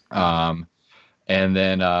 Okay. And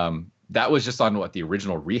then that was just on the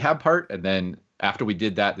original rehab part, and then after we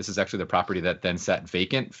did that, this is actually the property that then sat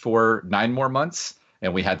vacant for 9 more months.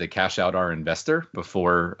 And we had to cash out our investor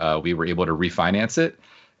before we were able to refinance it.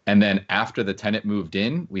 And then after the tenant moved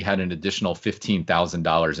in, we had an additional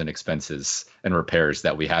 $15,000 in expenses and repairs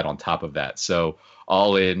that we had on top of that. So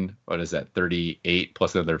all in, what is that, 38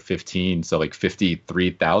 plus another 15, so like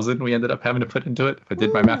 53,000 we ended up having to put into it. If I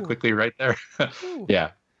did my math quickly right there. Yeah.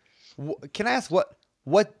 Can I ask what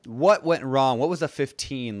went wrong? What was the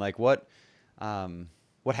 15? Like what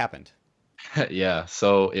happened? Yeah.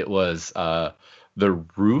 So it was the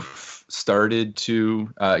roof started to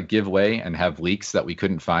give way and have leaks that we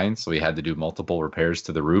couldn't find. So we had to do multiple repairs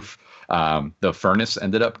to the roof. The furnace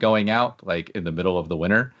ended up going out like in the middle of the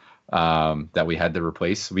winter that we had to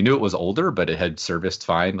replace. We knew it was older, but it had serviced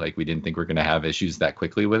fine. Like we didn't think we were going to have issues that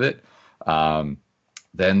quickly with it.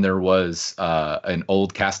 Then there was an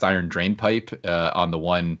old cast iron drain pipe on the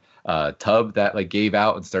one tub that like gave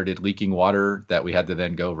out and started leaking water that we had to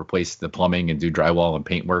then go replace the plumbing and do drywall and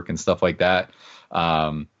paint work and stuff like that.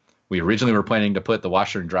 We originally were planning to put the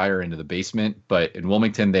washer and dryer into the basement, but in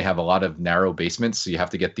Wilmington, they have a lot of narrow basements. So you have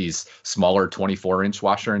to get these smaller 24-inch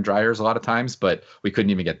washer and dryers a lot of times, but we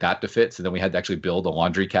couldn't even get that to fit. So then we had to actually build a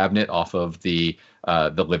laundry cabinet off of the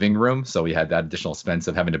living room. So we had that additional expense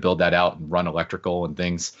of having to build that out and run electrical and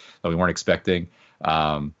things that we weren't expecting.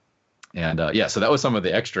 So that was some of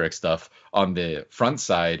the extra stuff. On the front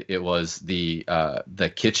side, it was the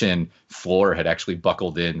kitchen floor had actually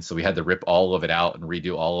buckled in, so we had to rip all of it out and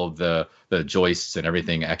redo all of the joists and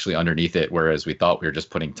everything actually underneath it, whereas we thought we were just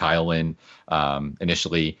putting tile in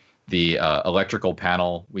initially. The electrical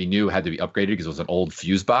panel we knew had to be upgraded because it was an old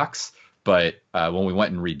fuse box. But when we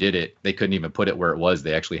went and redid it, they couldn't even put it where it was.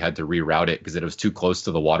 They actually had to reroute it because it was too close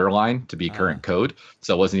to the water line to be current code.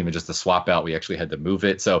 So it wasn't even just a swap out. We actually had to move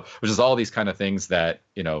it. So it was just all these kind of things that,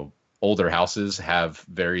 older houses have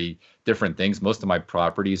very different things. Most of my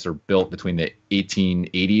properties are built between the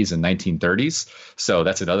 1880s and 1930s. So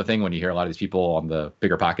that's another thing when you hear a lot of these people on the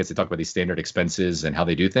BiggerPockets, they talk about these standard expenses and how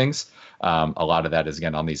they do things. A lot of that is,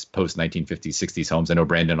 again, on these post 1950s, 60s homes. I know,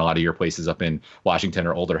 Brandon, a lot of your places up in Washington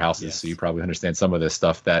are older houses. Yes. So you probably understand some of this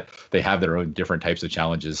stuff, that they have their own different types of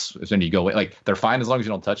challenges. When you go, like, they're fine as long as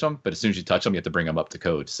you don't touch them, but as soon as you touch them, you have to bring them up to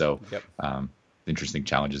code. So interesting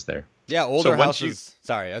challenges there. Yeah, older houses.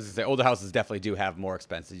 Sorry, I was gonna say older houses definitely do have more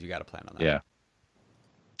expenses. You got to plan on that.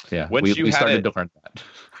 Yeah. We started to learn that.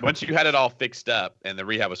 Once you had it all fixed up and the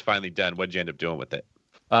rehab was finally done, what did you end up doing with it?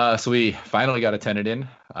 So we finally got a tenant in.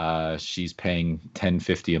 She's paying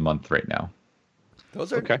 $10.50 a month right now.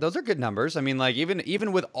 Those are good numbers. I mean, like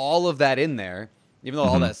even with all of that in there, even though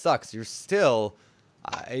all that sucks, you're still,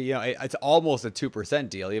 it's almost a 2%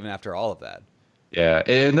 deal even after all of that. Yeah, it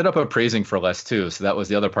ended up appraising for less too. So that was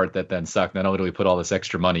the other part that then sucked. Not only do we put all this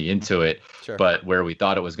extra money into it, Sure. but where we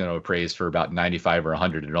thought it was going to appraise for about 95 or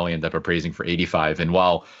 100, it only ended up appraising for 85. And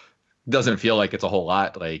while it doesn't feel like it's a whole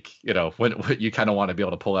lot, like, when you kind of want to be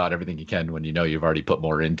able to pull out everything you can when you know you've already put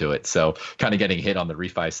more into it. So kind of getting hit on the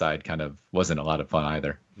refi side kind of wasn't a lot of fun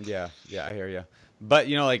either. Yeah, I hear you. But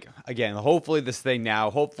like, again, hopefully this thing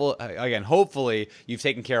now, hopefully you've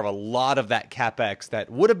taken care of a lot of that CapEx that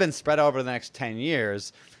would have been spread over the next 10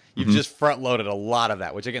 years. You've just front loaded a lot of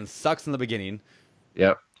that, which again sucks in the beginning.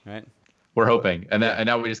 Yep. Right. We're hoping, and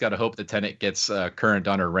now we just got to hope the tenant gets current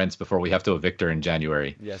on her rents before we have to evict her in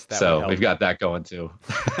January. Yes, that would so help. we've got that going too.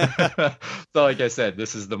 So, like I said,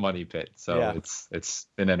 this is the money pit. So Yeah. it's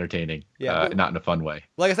been entertaining, but not in a fun way.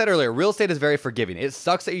 like I said earlier, real estate is very forgiving. It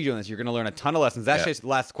sucks that you're doing this. You're going to learn a ton of lessons. Actually, the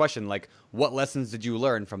last question, like, what lessons did you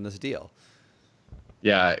learn from this deal?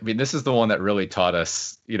 Yeah, I mean, this is the one that really taught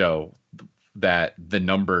us, that the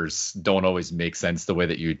numbers don't always make sense the way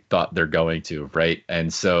that you thought they're going to, right?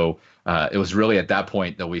 And so it was really at that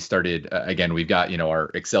point that we started, again, we've got,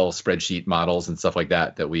 our Excel spreadsheet models and stuff like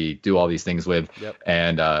that we do all these things with. Yep.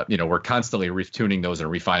 And, we're constantly retuning those and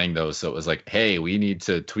refining those. So it was like, hey, we need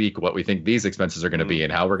to tweak what we think these expenses are going to be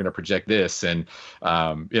and how we're going to project this. And,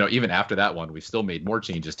 even after that one, we've still made more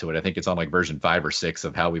changes to it. I think it's on like version 5 or 6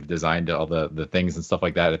 of how we've designed all the things and stuff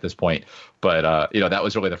like that at this point. But, that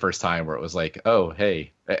was really the first time where it was like, oh,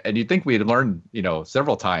 hey, and you'd think we had learned,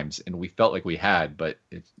 several times, and we felt like we had, but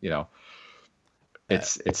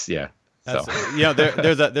it's, it's yeah. So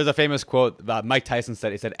there's a famous quote that Mike Tyson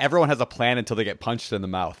said. He said, "Everyone has a plan until they get punched in the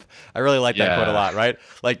mouth." I really like that quote a lot. Right?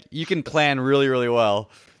 Like, you can plan really, really well.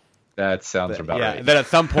 That sounds about right. And then at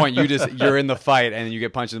some point you're in the fight and you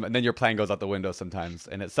get punched, and then your plan goes out the window sometimes,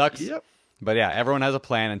 and it sucks. Yep. But yeah, everyone has a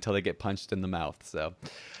plan until they get punched in the mouth. So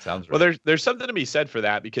sounds right. Well, there's something to be said for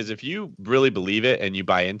that, because if you really believe it and you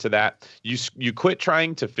buy into that, you quit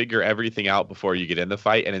trying to figure everything out before you get in the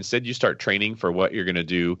fight, and instead you start training for what you're going to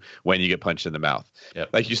do when you get punched in the mouth. Yep.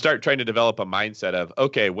 Like, you start trying to develop a mindset of,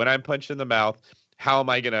 okay, when I'm punched in the mouth, how am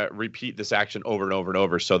I going to repeat this action over and over and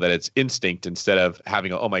over so that it's instinct instead of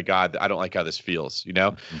having oh my God, I don't like how this feels,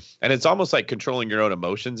 Mm-hmm. And it's almost like controlling your own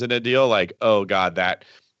emotions in a deal. Like, oh God, that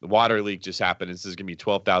water leak just happened. This is going to be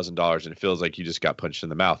 $12,000 and it feels like you just got punched in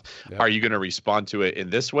the mouth. Yep. Are you going to respond to it in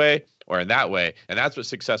this way or in that way? And that's what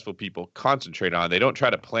successful people concentrate on. They don't try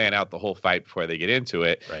to plan out the whole fight before they get into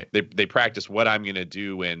it. Right. They practice what I'm going to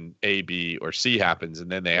do when A, B, or C happens,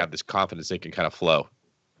 and then they have this confidence they can kind of flow.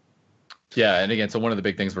 Yeah, and again, so one of the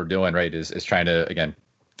big things we're doing, right, is trying to, again,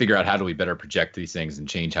 figure out how do we better project these things and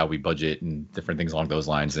change how we budget and different things along those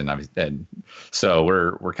lines. And so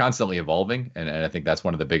we're constantly evolving, and I think that's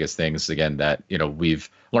one of the biggest things, again, that we've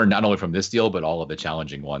learned not only from this deal but all of the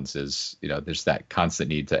challenging ones is there's that constant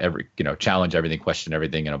need to challenge everything, question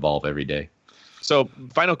everything, and evolve every day. So,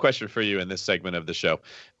 final question for you in this segment of the show.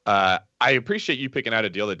 I appreciate you picking out a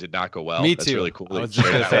deal that did not go well. Me That's too. really cool. I was just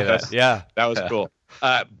going to say that. Yeah, that was cool.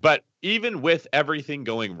 But even with everything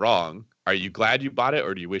going wrong, are you glad you bought it,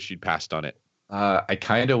 or do you wish you'd passed on it? I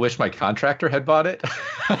kind of wish my contractor had bought it,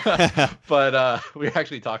 but we were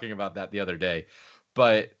actually talking about that the other day.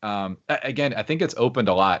 But again, I think it's opened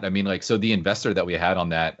a lot. I mean, like, so the investor that we had on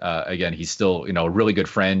that, again, he's still, a really good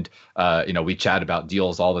friend. We chat about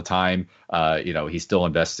deals all the time. He still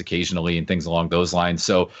invests occasionally and things along those lines.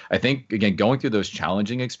 So I think, again, going through those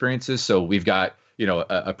challenging experiences. So we've got,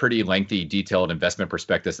 a pretty lengthy, detailed investment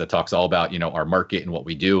prospectus that talks all about, our market and what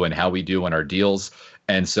we do and how we do in our deals.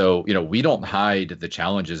 And so, we don't hide the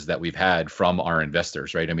challenges that we've had from our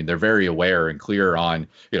investors, right? I mean, they're very aware and clear on,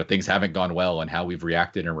 things haven't gone well and how we've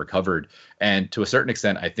reacted and recovered. And to a certain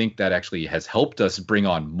extent, I think that actually has helped us bring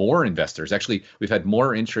on more investors. Actually, we've had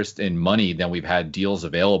more interest in money than we've had deals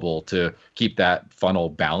available to keep that funnel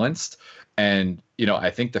balanced. And,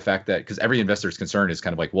 I think the fact that, because every investor's concern is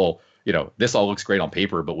kind of like, well, this all looks great on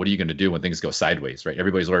paper, but what are you going to do when things go sideways, right?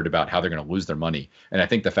 Everybody's worried about how they're going to lose their money. And I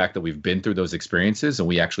think the fact that we've been through those experiences and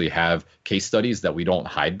we actually have case studies that we don't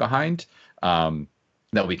hide behind,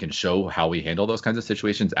 that we can show how we handle those kinds of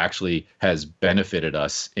situations actually has benefited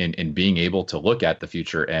us in being able to look at the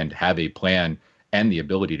future and have a plan and the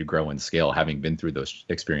ability to grow and scale, having been through those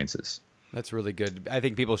experiences. That's really good. I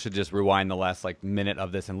think people should just rewind the last minute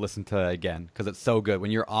of this and listen to it again, because it's so good. When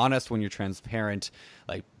you're honest, when you're transparent,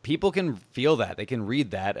 people can feel that, they can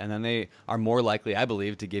read that, and then they are more likely, I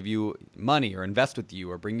believe, to give you money or invest with you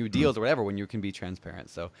or bring you deals or whatever when you can be transparent.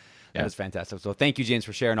 So that is fantastic. So thank you, James,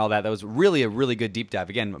 for sharing all that. That was really a really good deep dive.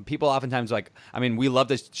 Again, people oftentimes we love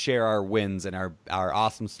to share our wins and our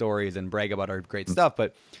awesome stories and brag about our great stuff,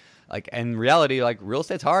 but like in reality, like real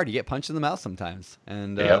estate's hard. You get punched in the mouth sometimes,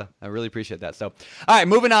 and I really appreciate that. So, all right,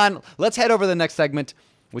 moving on. Let's head over to the next segment,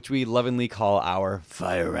 which we lovingly call our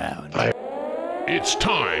fire round. It's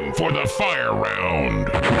time for the fire round.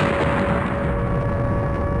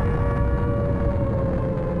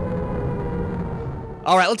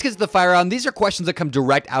 All right, let's get to the fire round. These are questions that come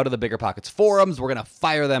direct out of the BiggerPockets forums. We're going to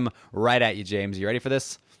fire them right at you, James. You ready for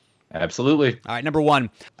this? Absolutely. All right, number one.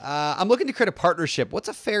 I'm looking to create a partnership. What's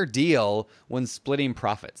a fair deal when splitting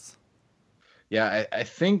profits? Yeah, I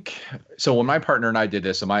think so. When my partner and I did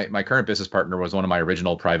this, so my current business partner was one of my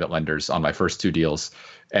original private lenders on my first 2 deals.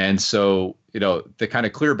 And so, the kind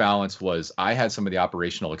of clear balance was I had some of the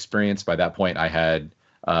operational experience. By that point, I had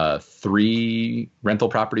 3 rental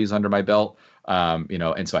properties under my belt.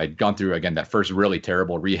 And so I'd gone through, again, that first really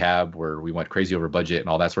terrible rehab where we went crazy over budget and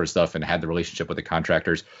all that sort of stuff and had the relationship with the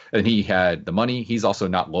contractors. And he had the money. He's also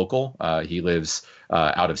not local. He lives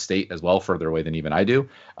out of state as well, further away than even I do.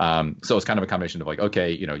 So it's kind of a combination of like,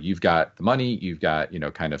 okay, you've got the money, you've got,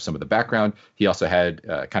 kind of some of the background. He also had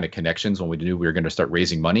kind of connections when we knew we were going to start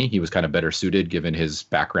raising money. He was kind of better suited given his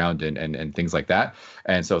background and things like that.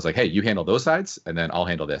 And so it's like, hey, you handle those sides and then I'll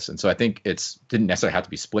handle this. And so I think didn't necessarily have to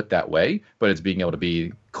be split that way, but it's being able to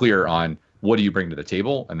be clear on what do you bring to the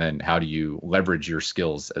table and then how do you leverage your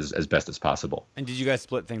skills as best as possible. And did you guys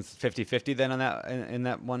split things 50-50 then on that in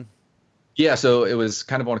that one? Yeah, so it was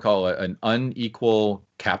kind of what I call an unequal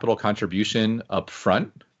capital contribution up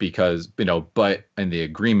front because, but in the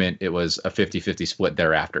agreement, it was a 50-50 split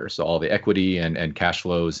thereafter. So all the equity and cash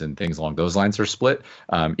flows and things along those lines are split,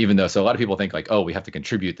 even though, so a lot of people think like, oh, we have to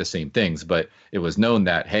contribute the same things, but it was known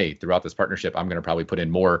that, hey, throughout this partnership, I'm going to probably put in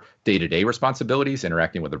more day-to-day responsibilities,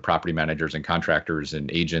 interacting with the property managers and contractors and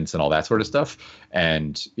agents and all that sort of stuff.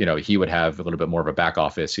 And, he would have a little bit more of a back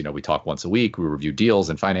office. We talk once a week, we review deals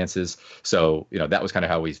and finances. So, that was kind of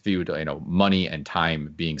how we viewed, money and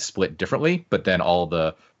time being split differently, but then all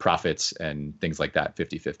the profits and things like that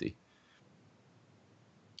 50-50.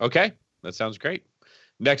 Okay, that sounds great.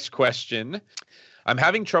 Next question. I'm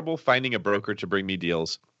having trouble finding a broker to bring me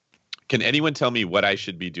deals. Can anyone tell me what I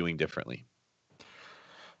should be doing differently?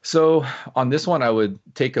 So on this one, I would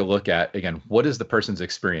take a look at, again, what is the person's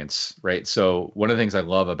experience, right? So one of the things I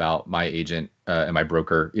love about my agent and my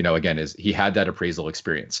broker, again, is he had that appraisal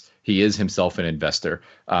experience. He is himself an investor.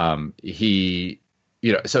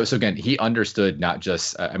 So again, he understood not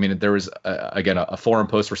just, there was, again, a forum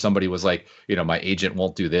post where somebody was like, my agent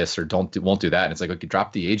won't do this or won't do that. And it's like, okay,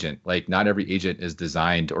 drop the agent. Like not every agent is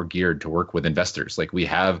designed or geared to work with investors. Like we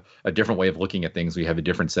have a different way of looking at things. We have a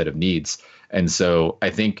different set of needs. And so I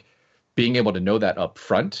think being able to know that up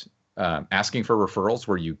front, asking for referrals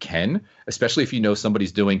where you can, especially if you know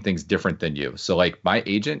somebody's doing things different than you. So like my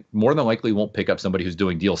agent more than likely won't pick up somebody who's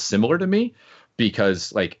doing deals similar to me,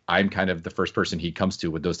 because like I'm kind of the first person he comes to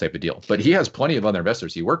with those type of deals. But he has plenty of other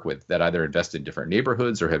investors he work with that either invest in different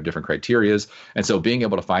neighborhoods or have different criterias. And so being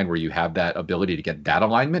able to find where you have that ability to get that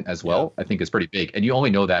alignment as well, I think is pretty big. And you only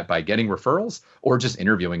know that by getting referrals or just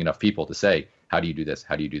interviewing enough people to say, how do you do this?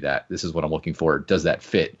 How do you do that? This is what I'm looking for. Does that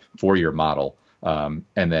fit for your model? And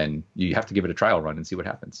then you have to give it a trial run and see what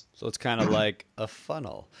happens. So it's kind of like a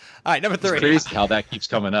funnel. All right, number 3. It's crazy how that keeps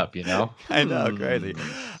coming up, I know, crazy.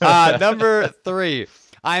 Number 3.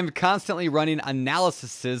 I'm constantly running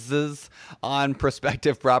analyses on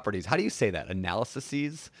prospective properties. How do you say that?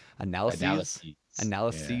 Analyses. I'm going to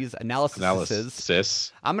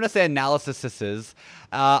say analyses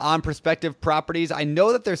on prospective properties. I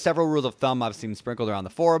know that there's several rules of thumb I've seen sprinkled around the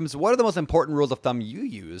forums. What are the most important rules of thumb you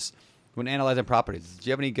use when analyzing properties? Do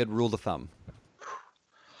you have any good rules of thumb?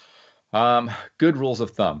 Good rules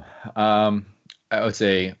of thumb. I would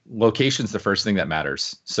say location's the first thing that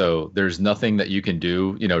matters. So there's nothing that you can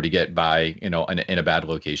do, to get by, in a bad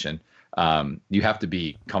location. You have to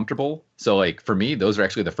be comfortable. So like for me, those are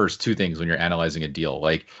actually the first 2 things when you're analyzing a deal.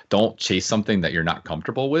 Like don't chase something that you're not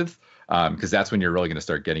comfortable with, because that's when you're really going to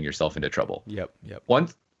start getting yourself into trouble. Yep.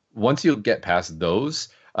 Once you get past those,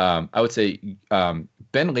 I would say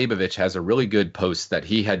Ben Leibovich has a really good post that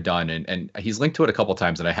he had done, and he's linked to it a couple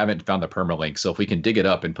times, and I haven't found the permalink. So if we can dig it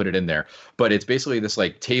up and put it in there, but it's basically this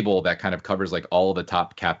like table that kind of covers like all the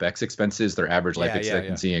top CapEx expenses, their average life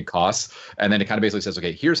expectancy and costs, and then it kind of basically says,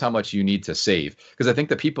 okay, here's how much you need to save. Because I think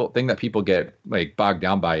the thing that people get like bogged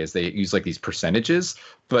down by is they use like these percentages.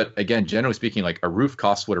 But again, generally speaking, like a roof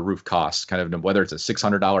costs what a roof costs, kind of whether it's a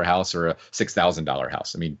 $600 house or a $6,000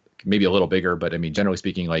 house. I mean, maybe a little bigger, but I mean, generally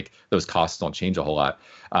speaking, like those costs don't change a whole lot.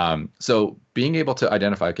 So being able to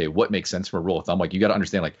identify, okay, what makes sense from a rule of thumb, like you got to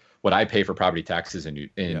understand, like what I pay for property taxes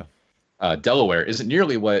in Delaware isn't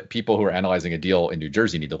nearly what people who are analyzing a deal in New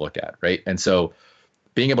Jersey need to look at, right? And so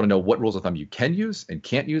being able to know what rules of thumb you can use and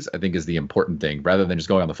can't use, I think is the important thing, rather than just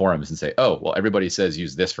going on the forums and say, oh, well, everybody says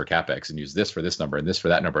use this for CapEx and use this for this number and this for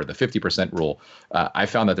that number, the 50% rule. I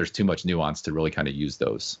found that there's too much nuance to really kind of use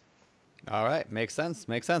those. All right, makes sense.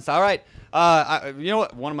 All right, you know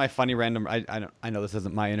what? One of my funny random. I know this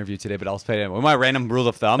isn't my interview today, but I'll say it. One of my random rule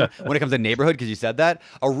of thumb when it comes to neighborhood, because you said that,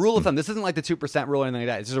 a rule of thumb. This isn't like the 2% rule or anything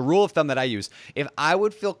like that. It's just a rule of thumb that I use. If I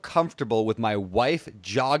would feel comfortable with my wife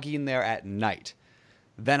jogging there at night,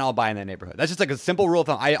 then I'll buy in that neighborhood. That's just like a simple rule of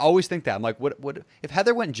thumb. I always think that. I'm like, what if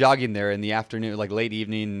Heather went jogging there in the afternoon, like late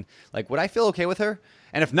evening? Like, would I feel okay with her?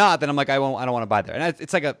 And if not, then I'm like, I don't want to buy there. And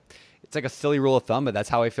it's like a silly rule of thumb, but that's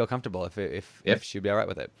how I feel comfortable if she'd be all right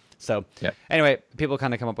with it. So anyway, people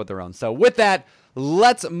kind of come up with their own. So with that,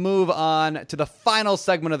 let's move on to the final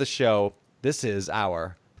segment of the show. This is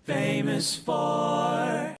our Famous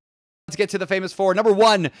Four. Let's get to the Famous Four. Number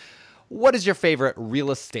 1, what is your favorite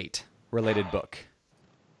real estate related book?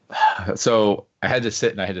 So I had to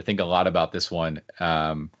sit and I had to think a lot about this one,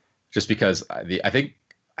 just because I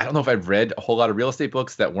don't know if I've read a whole lot of real estate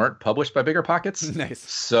books that weren't published by BiggerPockets. Nice.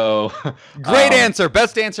 So great answer.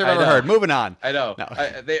 Best answer I've ever heard. Moving on. I know. No.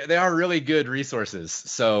 They are really good resources.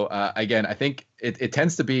 So again, I think it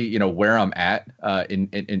tends to be, where I'm at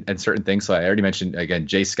in certain things. So I already mentioned, again,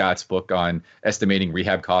 Jay Scott's book on estimating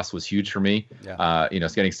rehab costs was huge for me. Yeah.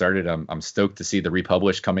 It's getting started. I'm stoked to see the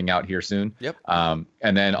republish coming out here soon. Yep.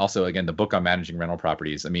 And then also, again, the book on managing rental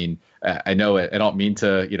properties. I mean, I know I don't mean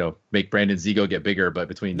to, make Brandon's ego get bigger, but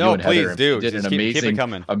between you and Heather, did an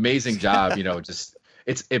amazing job.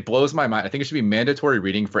 It blows my mind. I think it should be mandatory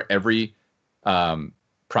reading for every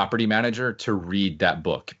property manager to read that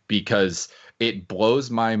book, because it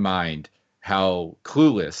blows my mind how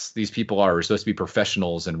clueless these people are. We're supposed to be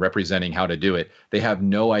professionals and representing how to do it. They have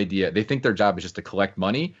no idea. They think their job is just to collect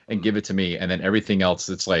money and give it to me. And then everything else,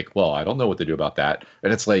 it's like, well, I don't know what to do about that.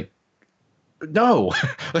 And it's like, no,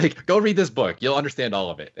 like, go read this book. You'll understand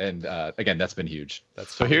all of it. And again, that's been huge.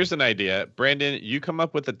 So here's an idea. Brandon, you come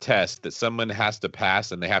up with a test that someone has to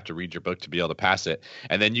pass, and they have to read your book to be able to pass it.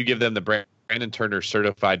 And then you give them the Brandon Turner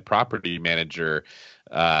Certified Property Manager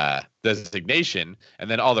designation. And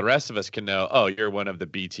then all the rest of us can know, oh, you're one of the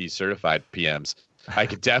BT certified PMs. I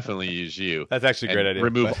could definitely use you. That's actually a great idea.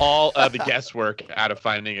 Remove all of the guesswork out of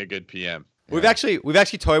finding a good PM. We've actually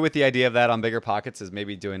toyed with the idea of that on BiggerPockets, is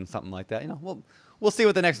maybe doing something like that. We'll see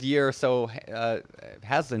what the next year or so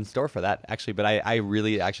has in store for that, actually. But I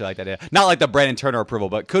really actually like that idea. Not like the Brandon Turner approval,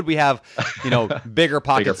 but could we have,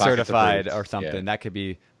 BiggerPockets certified or something? Yeah. That could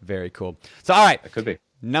be very cool. So, all right. It could be.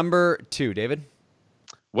 Number 2, David.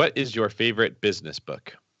 What is your favorite business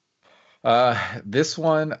book? This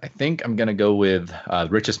one, I think I'm going to go with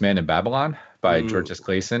Richest Man in Babylon by George S.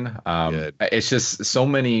 Clayson. It's just so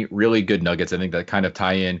many really good nuggets, I think, that kind of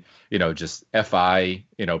tie in, just FI,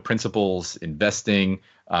 principles, investing,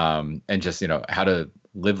 and just, how to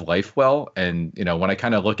live life well. And, when I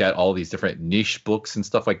kind of look at all these different niche books and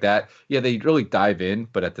stuff like that, they really dive in.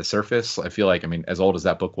 But at the surface, I feel like, as old as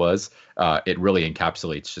that book was, it really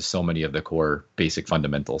encapsulates just so many of the core basic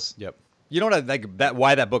fundamentals. Yep. You know what I like that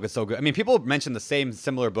why that book is so good? People mention the same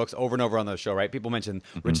similar books over and over on the show, right? People mention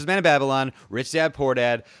Richest Man in Babylon, Rich Dad Poor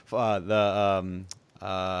Dad, what's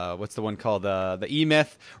the one called, the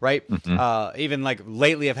E-Myth, right? Even like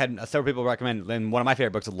lately, I've had several people recommend, and one of my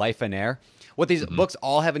favorite books, Life and Air. What these books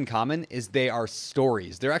all have in common is they are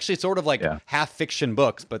stories. They're actually sort of like half fiction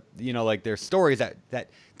books, but like they're stories that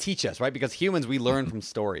teach us, right? Because humans, we learn from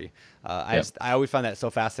story. I always find that so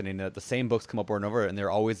fascinating that the same books come up over and over, and they're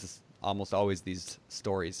almost always these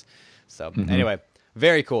stories. So anyway,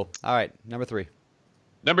 very cool. All right, number 3.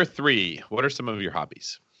 Number 3, what are some of your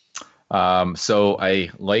hobbies? So I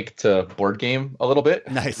like to board game a little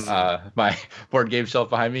bit. Nice. My board game shelf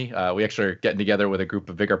behind me. We actually are getting together with a group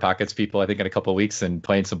of BiggerPockets people, I think, in a couple of weeks and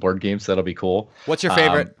playing some board games. So that'll be cool. What's your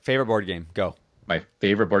favorite board game? Go. My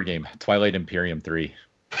favorite board game, Twilight Imperium 3.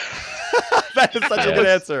 That is such a good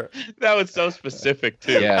answer. That was so specific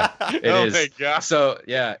too. Yeah, it is. My God. So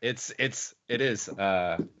yeah, it is.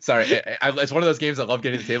 Sorry, it's one of those games I love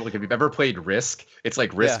getting to the table. Like, if you've ever played Risk, it's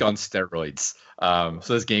like Risk on steroids.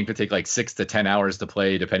 So this game could take like 6 to 10 hours to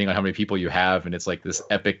play, depending on how many people you have, and it's like this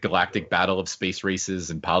epic galactic battle of space races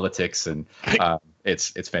and politics, and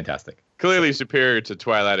it's fantastic. Clearly superior to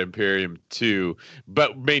Twilight Imperium 2,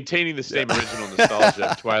 but maintaining the same original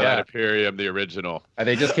nostalgia of Twilight Imperium, the original. And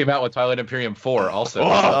they just came out with Twilight Imperium 4 also. Oh,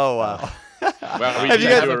 wow. Well, we can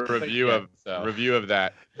do a review of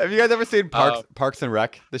that. Have you guys ever seen Parks and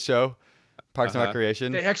Rec, the show? Parks and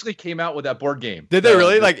Recreation. They actually came out with that board game. Did they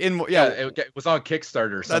really? It was on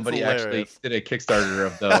Kickstarter. Somebody actually did a Kickstarter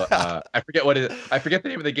of the I forget the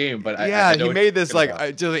name of the game, but he made this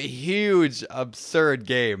just a huge absurd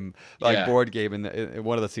game, board game in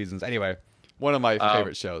one of the seasons. Anyway, one of my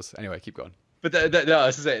favorite shows. Anyway, keep going. But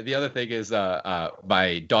the other thing is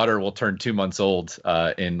my daughter will turn 2 months old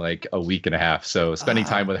in like a week and a half. So spending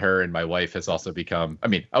time with her and my wife has also become,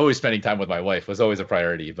 always spending time with my wife was always a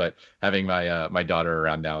priority, but having my daughter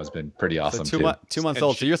around now has been pretty awesome. So 2 months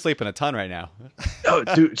old. So you're sleeping a ton right now. Oh,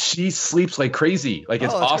 dude, she sleeps like crazy. Like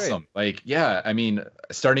it's awesome. Great. Like,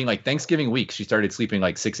 starting like Thanksgiving week, she started sleeping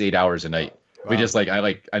like 6-8 hours a night. Wow. We just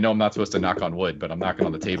I know I'm not supposed to knock on wood, but I'm knocking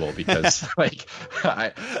on the table because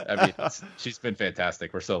she's been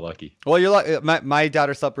fantastic. We're so lucky. Well, you're lucky. My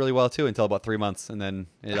daughter slept really well too until about 3 months, and then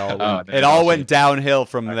it all went downhill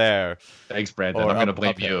from there. Thanks, Brandon. I'm going to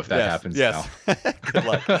blame you if that happens. Yes. Now. Good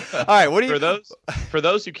luck. All right. What do you? For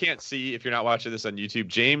those who can't see, if you're not watching this on YouTube,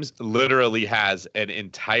 James literally has an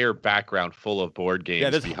entire background full of board games.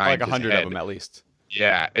 Yeah, there's behind like 100 of them at least.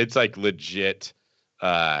 Yeah, it's like legit.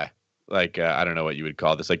 I don't know what you would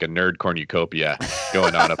call this, like a nerd cornucopia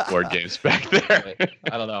going on of board games back there.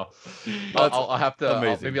 I don't know. I'll have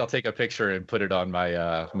to. Maybe I'll take a picture and put it on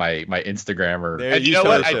my my Instagram or. And you know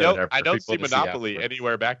what? I don't see Monopoly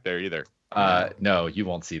anywhere back there either. No, you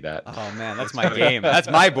won't see that. Oh man, that's my game. That's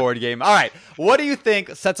my board game. All right, what do you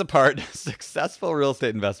think sets apart successful real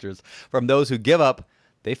estate investors from those who give up,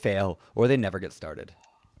 they fail, or they never get started?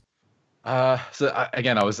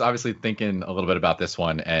 Again, I was obviously thinking a little bit about this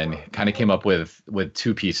one and kind of came up with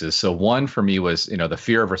two pieces. So one for me was, the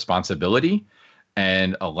fear of responsibility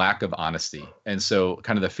and a lack of honesty. And so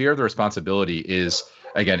kind of the fear of the responsibility is,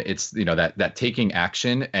 again, it's, that taking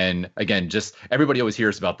action. And again, just everybody always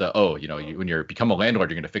hears about when you become a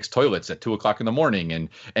landlord, you're going to fix toilets at 2:00 in the morning.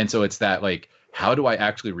 And so it's that like, how do I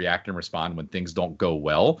actually react and respond when things don't go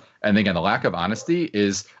well? And again, the lack of honesty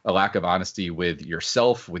is a lack of honesty with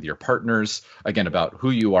yourself, with your partners, again, about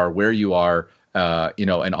who you are, where you are,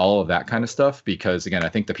 and all of that kind of stuff. Because again, I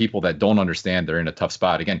think the people that don't understand, they're in a tough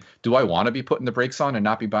spot. Again, do I want to be putting the brakes on and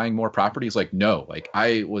not be buying more properties? Like, no, like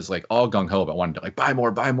I was like all gung ho about wanting to like buy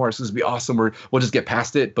more. This is gonna be awesome. We'll just get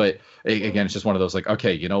past it. But again, it's just one of those like,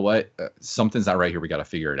 okay, you know what? Something's not right here. We got to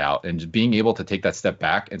figure it out. And just being able to take that step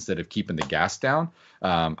back instead of keeping the gas down.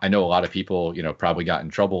 I know a lot of people, probably got in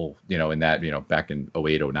trouble, in that, back in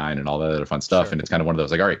 08, 09 and all that other fun stuff. Sure. And it's kind of one of those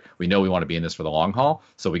like, all right, we know we want to be in this for the long haul.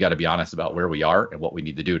 So we got to be honest about where we are and what we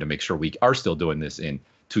need to do to make sure we are still doing this in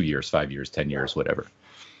 2 years, 5 years, 10 years, whatever.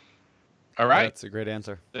 All right. That's a great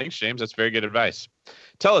answer. Thanks, James. That's very good advice.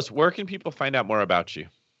 Tell us, where can people find out more about you?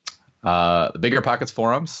 The BiggerPockets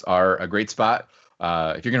forums are a great spot.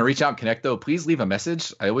 If you're going to reach out and connect, though, please leave a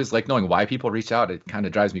message. I always like knowing why people reach out. It kind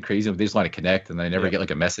of drives me crazy when they just want to connect and then I never get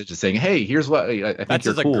like a message just saying, hey, here's what I think that's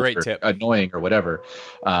you're cool a great or tip. Annoying or whatever.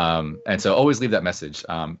 And so always leave that message.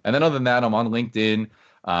 And then other than that, I'm on LinkedIn.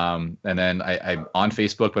 And then I'm on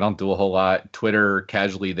Facebook, but I don't do a whole lot. Twitter,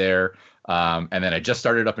 casually there. And then I just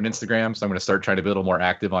started up an Instagram. So I'm going to start trying to be a little more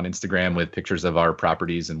active on Instagram with pictures of our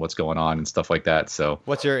properties and what's going on and stuff like that. So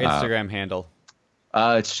what's your Instagram handle?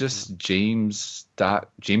 It's just James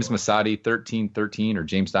Masotti 1313 or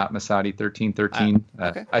James.Masotti 1313.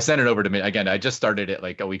 Okay. I sent it over to me again. I just started it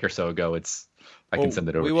like a week or so ago. I can send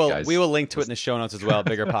it over to you guys. We will link to it in the show notes as well.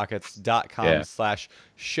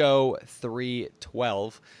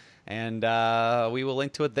 BiggerPockets.com/show312. And we will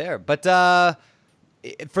link to it there. But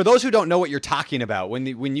for those who don't know what you're talking about,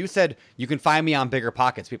 when you said you can find me on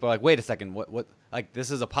BiggerPockets, people are like, wait a second, what? Like,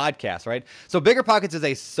 this is a podcast, right? So BiggerPockets is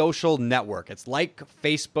a social network. It's like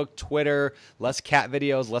Facebook, Twitter, less cat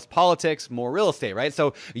videos, less politics, more real estate, right?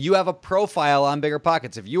 So you have a profile on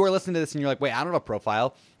BiggerPockets. If you are listening to this and you're like, wait, I don't have a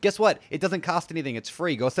profile, guess what? It doesn't cost anything. It's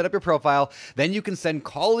free. Go set up your profile. Then you can send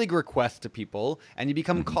colleague requests to people and you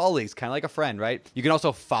become colleagues, kind of like a friend, right? You can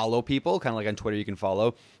also follow people, kind of like on Twitter you can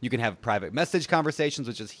follow. You can have private message conversations,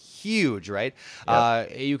 which is huge, right?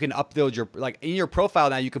 Yep. You can upload in your profile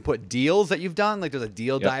now, you can put deals that you've done. Like there's a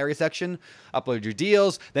deal diary section. Upload your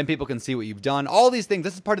deals. Then people can see what you've done. All these things.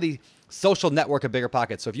 This is part of the social network of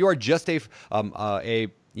BiggerPockets. So if you are just a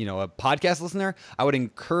podcast listener, I would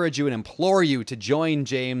encourage you and implore you to join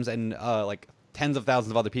James and like tens of thousands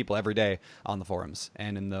of other people every day on the forums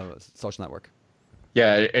and in the social network.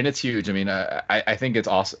 Yeah, and it's huge. I mean, I think it's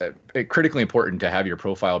also critically important to have your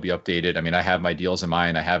profile be updated. I mean, I have my deals in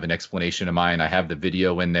mine. I have an explanation of mine. I have the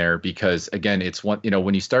video in there because, again, it's when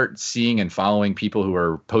you start seeing and following people who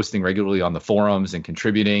are posting regularly on the forums and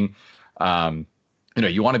contributing,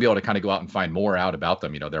 you want to be able to kind of go out and find more out about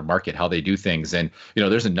them, their market, how they do things. And,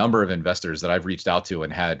 there's a number of investors that I've reached out to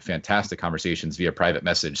and had fantastic conversations via private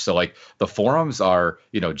message. So like the forums are,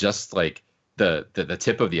 just like the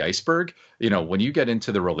tip of the iceberg. When you get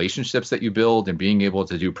into the relationships that you build and being able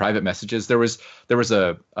to do private messages, there was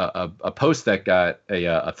a post that got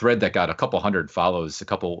a thread that got a couple hundred follows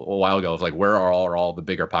a while ago of like, where are all the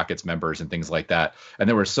BiggerPockets members and things like that. And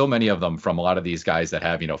there were so many of them from a lot of these guys that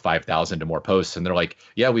have 5,000 to more posts, and they're like,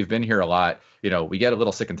 yeah, we've been here a lot. We get a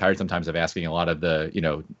little sick and tired sometimes of asking a lot of the,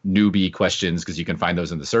 newbie questions, because you can find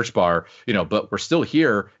those in the search bar, but we're still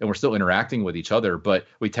here and we're still interacting with each other. But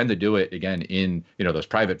we tend to do it again in, those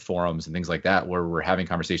private forums and things like that, where we're having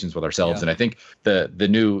conversations with ourselves. Yeah. And I think the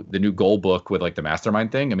new goal book with like the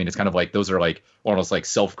mastermind thing, I mean, it's kind of like those are like almost like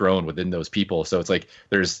self-grown within those people. So it's like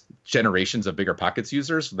there's generations of BiggerPockets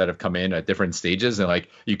users that have come in at different stages, and like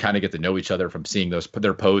you kind of get to know each other from seeing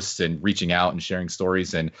their posts and reaching out and sharing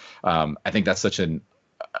stories. And I think that's such a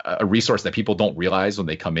resource that people don't realize when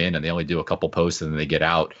they come in and they only do a couple posts and then they get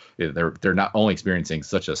out. They're not only experiencing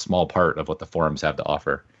such a small part of what the forums have to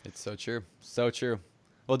offer. It's so true. So true.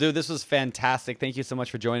 Well, dude, this was fantastic. Thank you so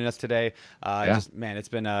much for joining us today. It's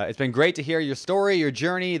been great to hear your story, your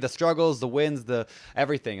journey, the struggles, the wins, the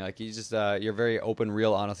everything. Like you're a very open,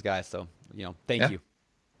 real, honest guy. So, thank you.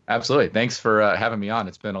 Absolutely. Thanks for having me on.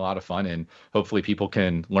 It's been a lot of fun, and hopefully people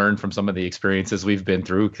can learn from some of the experiences we've been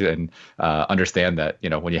through and understand that,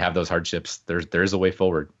 when you have those hardships, there's a way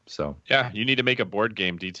forward. So yeah, you need to make a board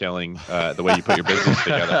game detailing the way you put your business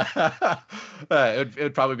together. It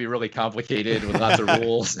would probably be really complicated with lots of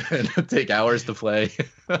rules and take hours to play.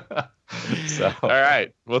 So. All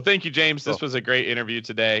right. Well, thank you, James. This was a great interview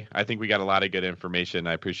today. I think we got a lot of good information.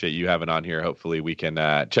 I appreciate you having on here. Hopefully we can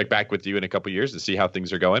check back with you in a couple years to see how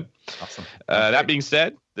things are going. Awesome. That being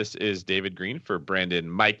said, this is David Green for Brandon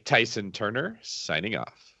Mike Tyson Turner signing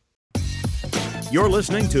off. You're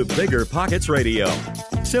listening to BiggerPockets Radio,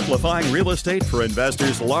 simplifying real estate for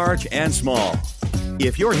investors large and small.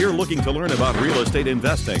 If you're here looking to learn about real estate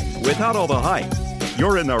investing without all the hype,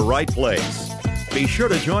 you're in the right place. Be sure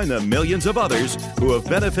to join the millions of others who have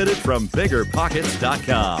benefited from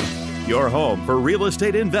BiggerPockets.com, your home for real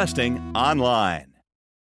estate investing online.